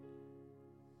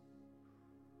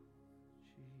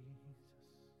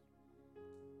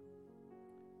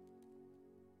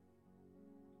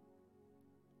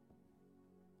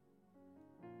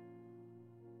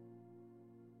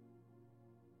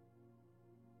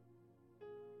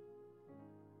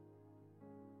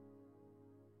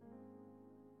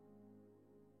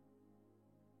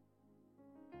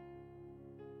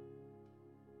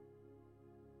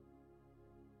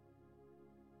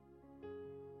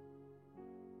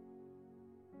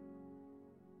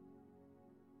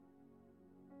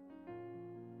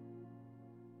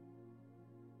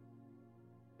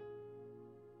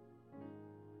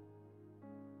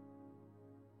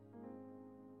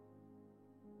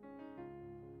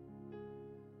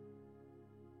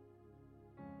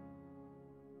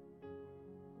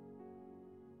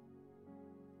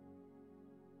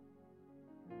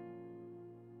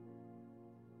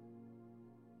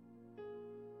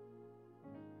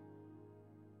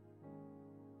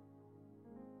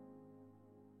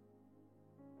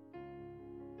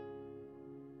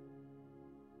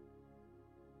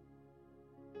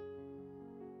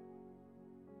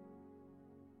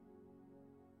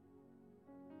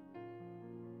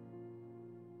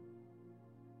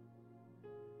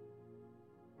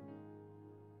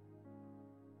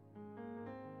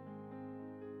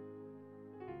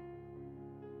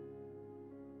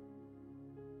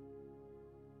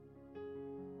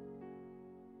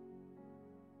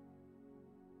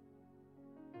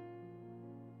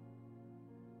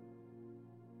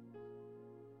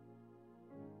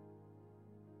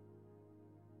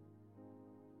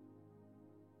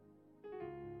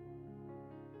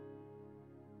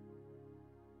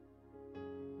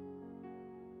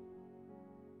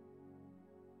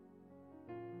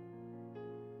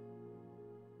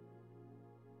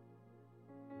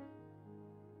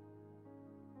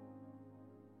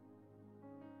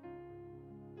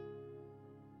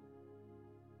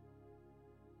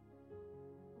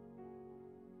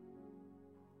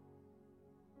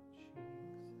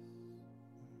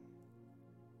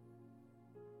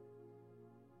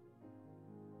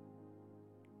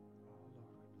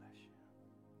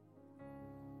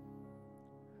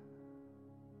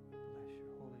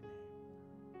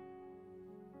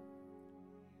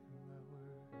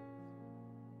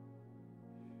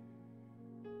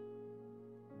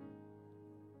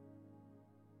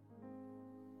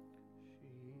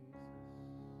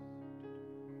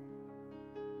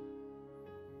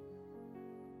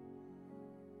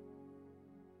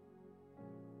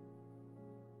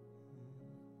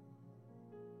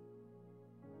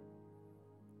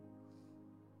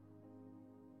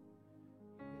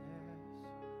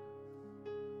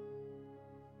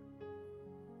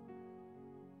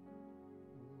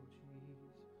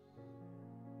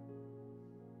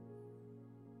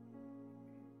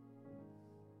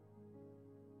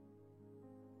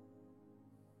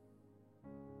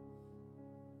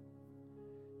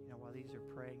 ladies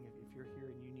are praying. If you're here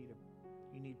and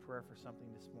you need prayer for something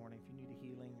this morning, if you need a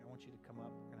healing, I want you to come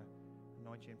up. We're going to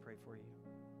anoint you and pray for you.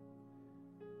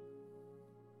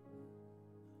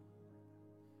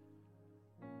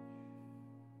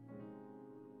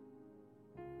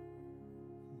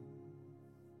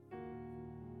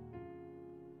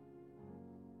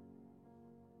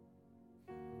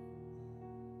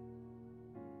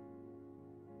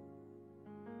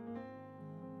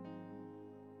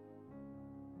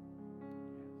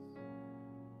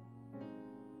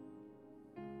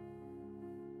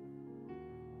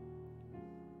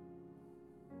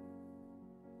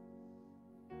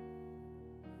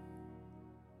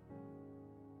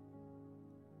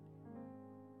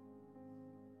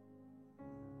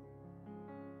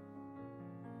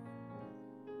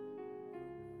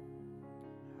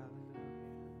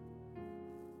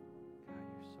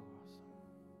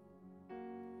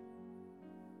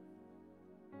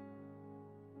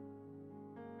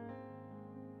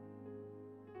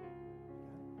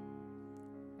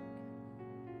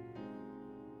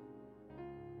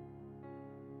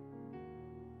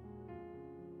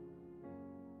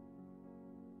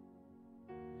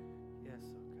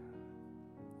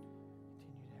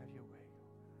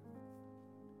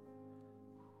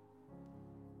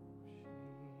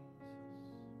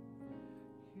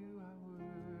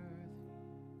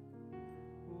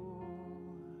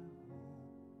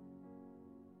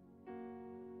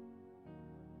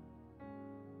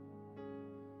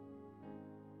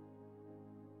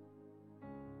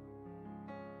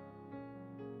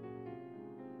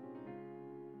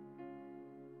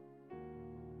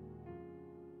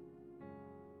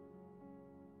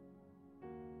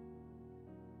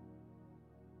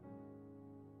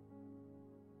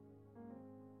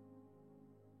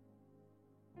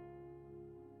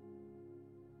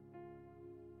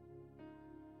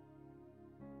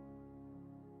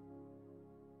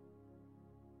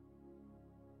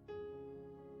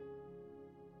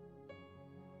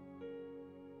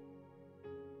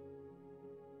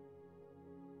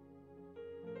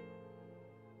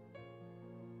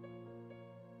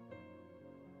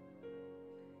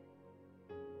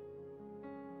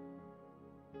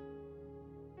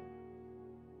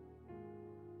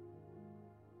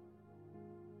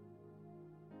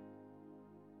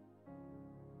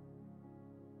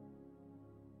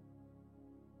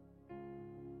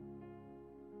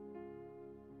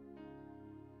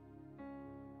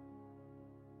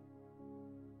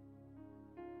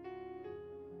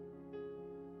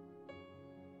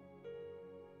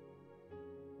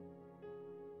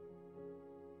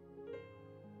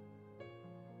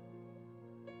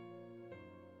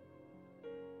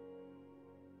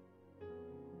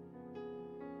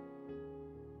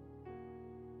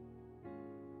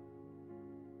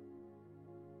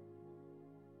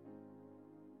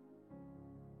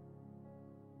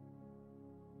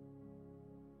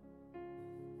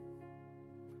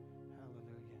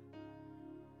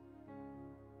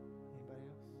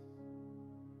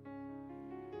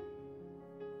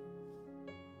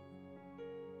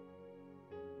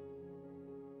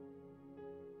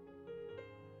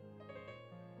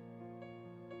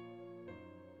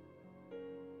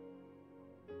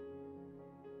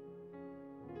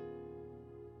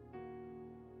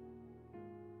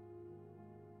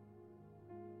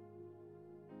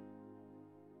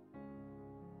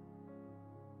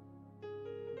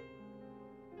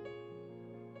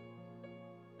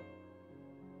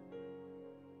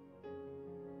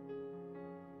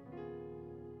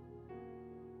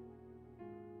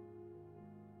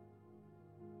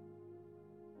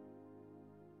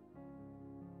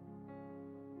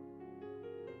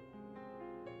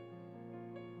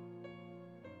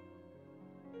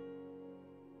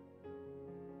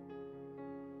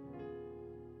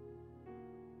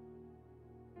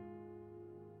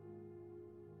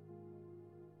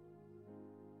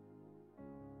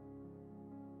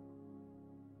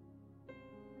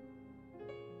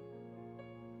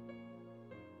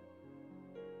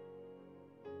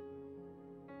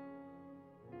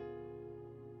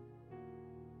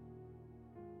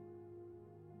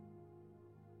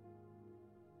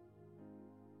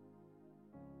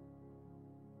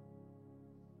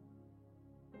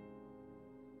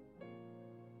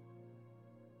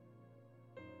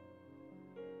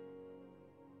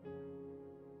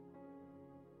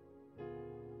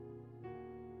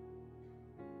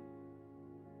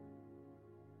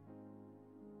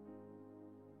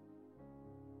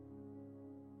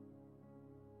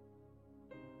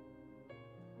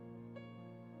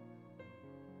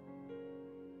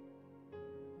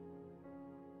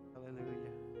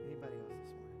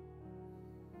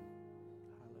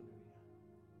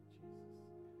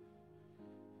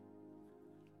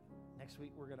 next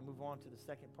week, we're going to move on to the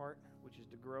second part, which is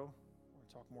to grow. We're going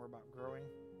to talk more about growing.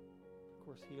 Of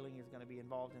course, healing is going to be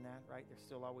involved in that, right? There's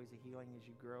still always a healing as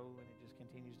you grow, and it just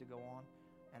continues to go on.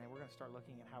 And then we're going to start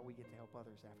looking at how we get to help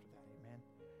others after that. Amen.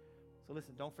 So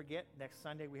listen, don't forget, next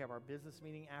Sunday we have our business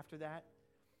meeting after that.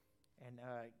 And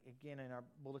again, in our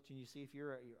bulletin, you see if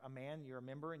you're a man, you're a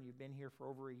member, and you've been here for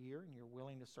over a year, and you're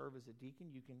willing to serve as a deacon,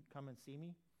 you can come and see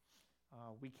me.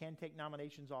 We can take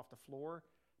nominations off the floor,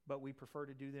 but we prefer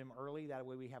to do them early. That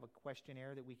way we have a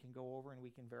questionnaire that we can go over, and we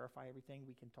can verify everything.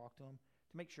 We can talk to them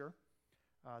to make sure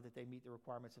that they meet the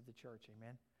requirements of the church.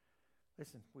 Amen.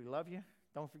 Listen, we love you.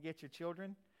 Don't forget your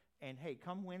children. And, hey,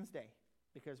 come Wednesday,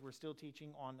 because we're still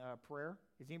teaching on prayer.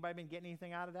 Has anybody been getting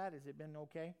anything out of that? Has it been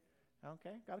okay?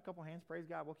 Okay, got a couple hands. Praise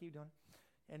God. We'll keep doing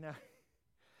it. And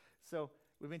so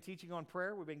we've been teaching on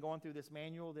prayer. We've been going through this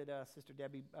manual that Sister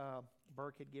Debbie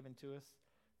Burke had given to us,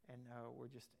 and we're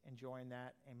just enjoying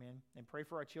that. Amen. And pray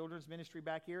for our children's ministry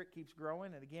back here. It keeps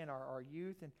growing. And, again, our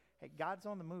youth. And, hey, God's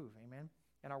on the move. Amen.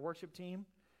 And our worship team.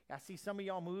 I see some of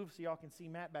y'all move, so y'all can see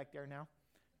Matt back there now.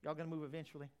 Y'all going to move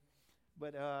eventually.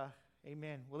 But,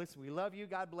 amen. Well, listen, we love you.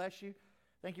 God bless you.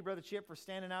 Thank you, Brother Chip, for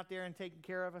standing out there and taking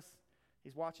care of us.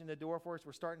 He's watching the door for us.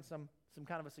 We're starting some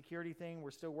kind of a security thing.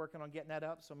 We're still working on getting that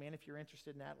up. So, man, if you're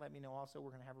interested in that, let me know also. We're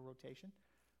going to have a rotation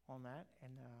on that.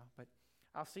 And but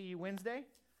I'll see you Wednesday.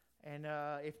 And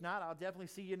if not, I'll definitely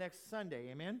see you next Sunday.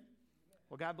 Amen?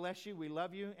 Well, God bless you. We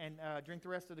love you. And drink the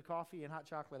rest of the coffee and hot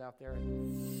chocolate out there.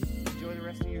 And enjoy the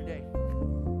rest of your day.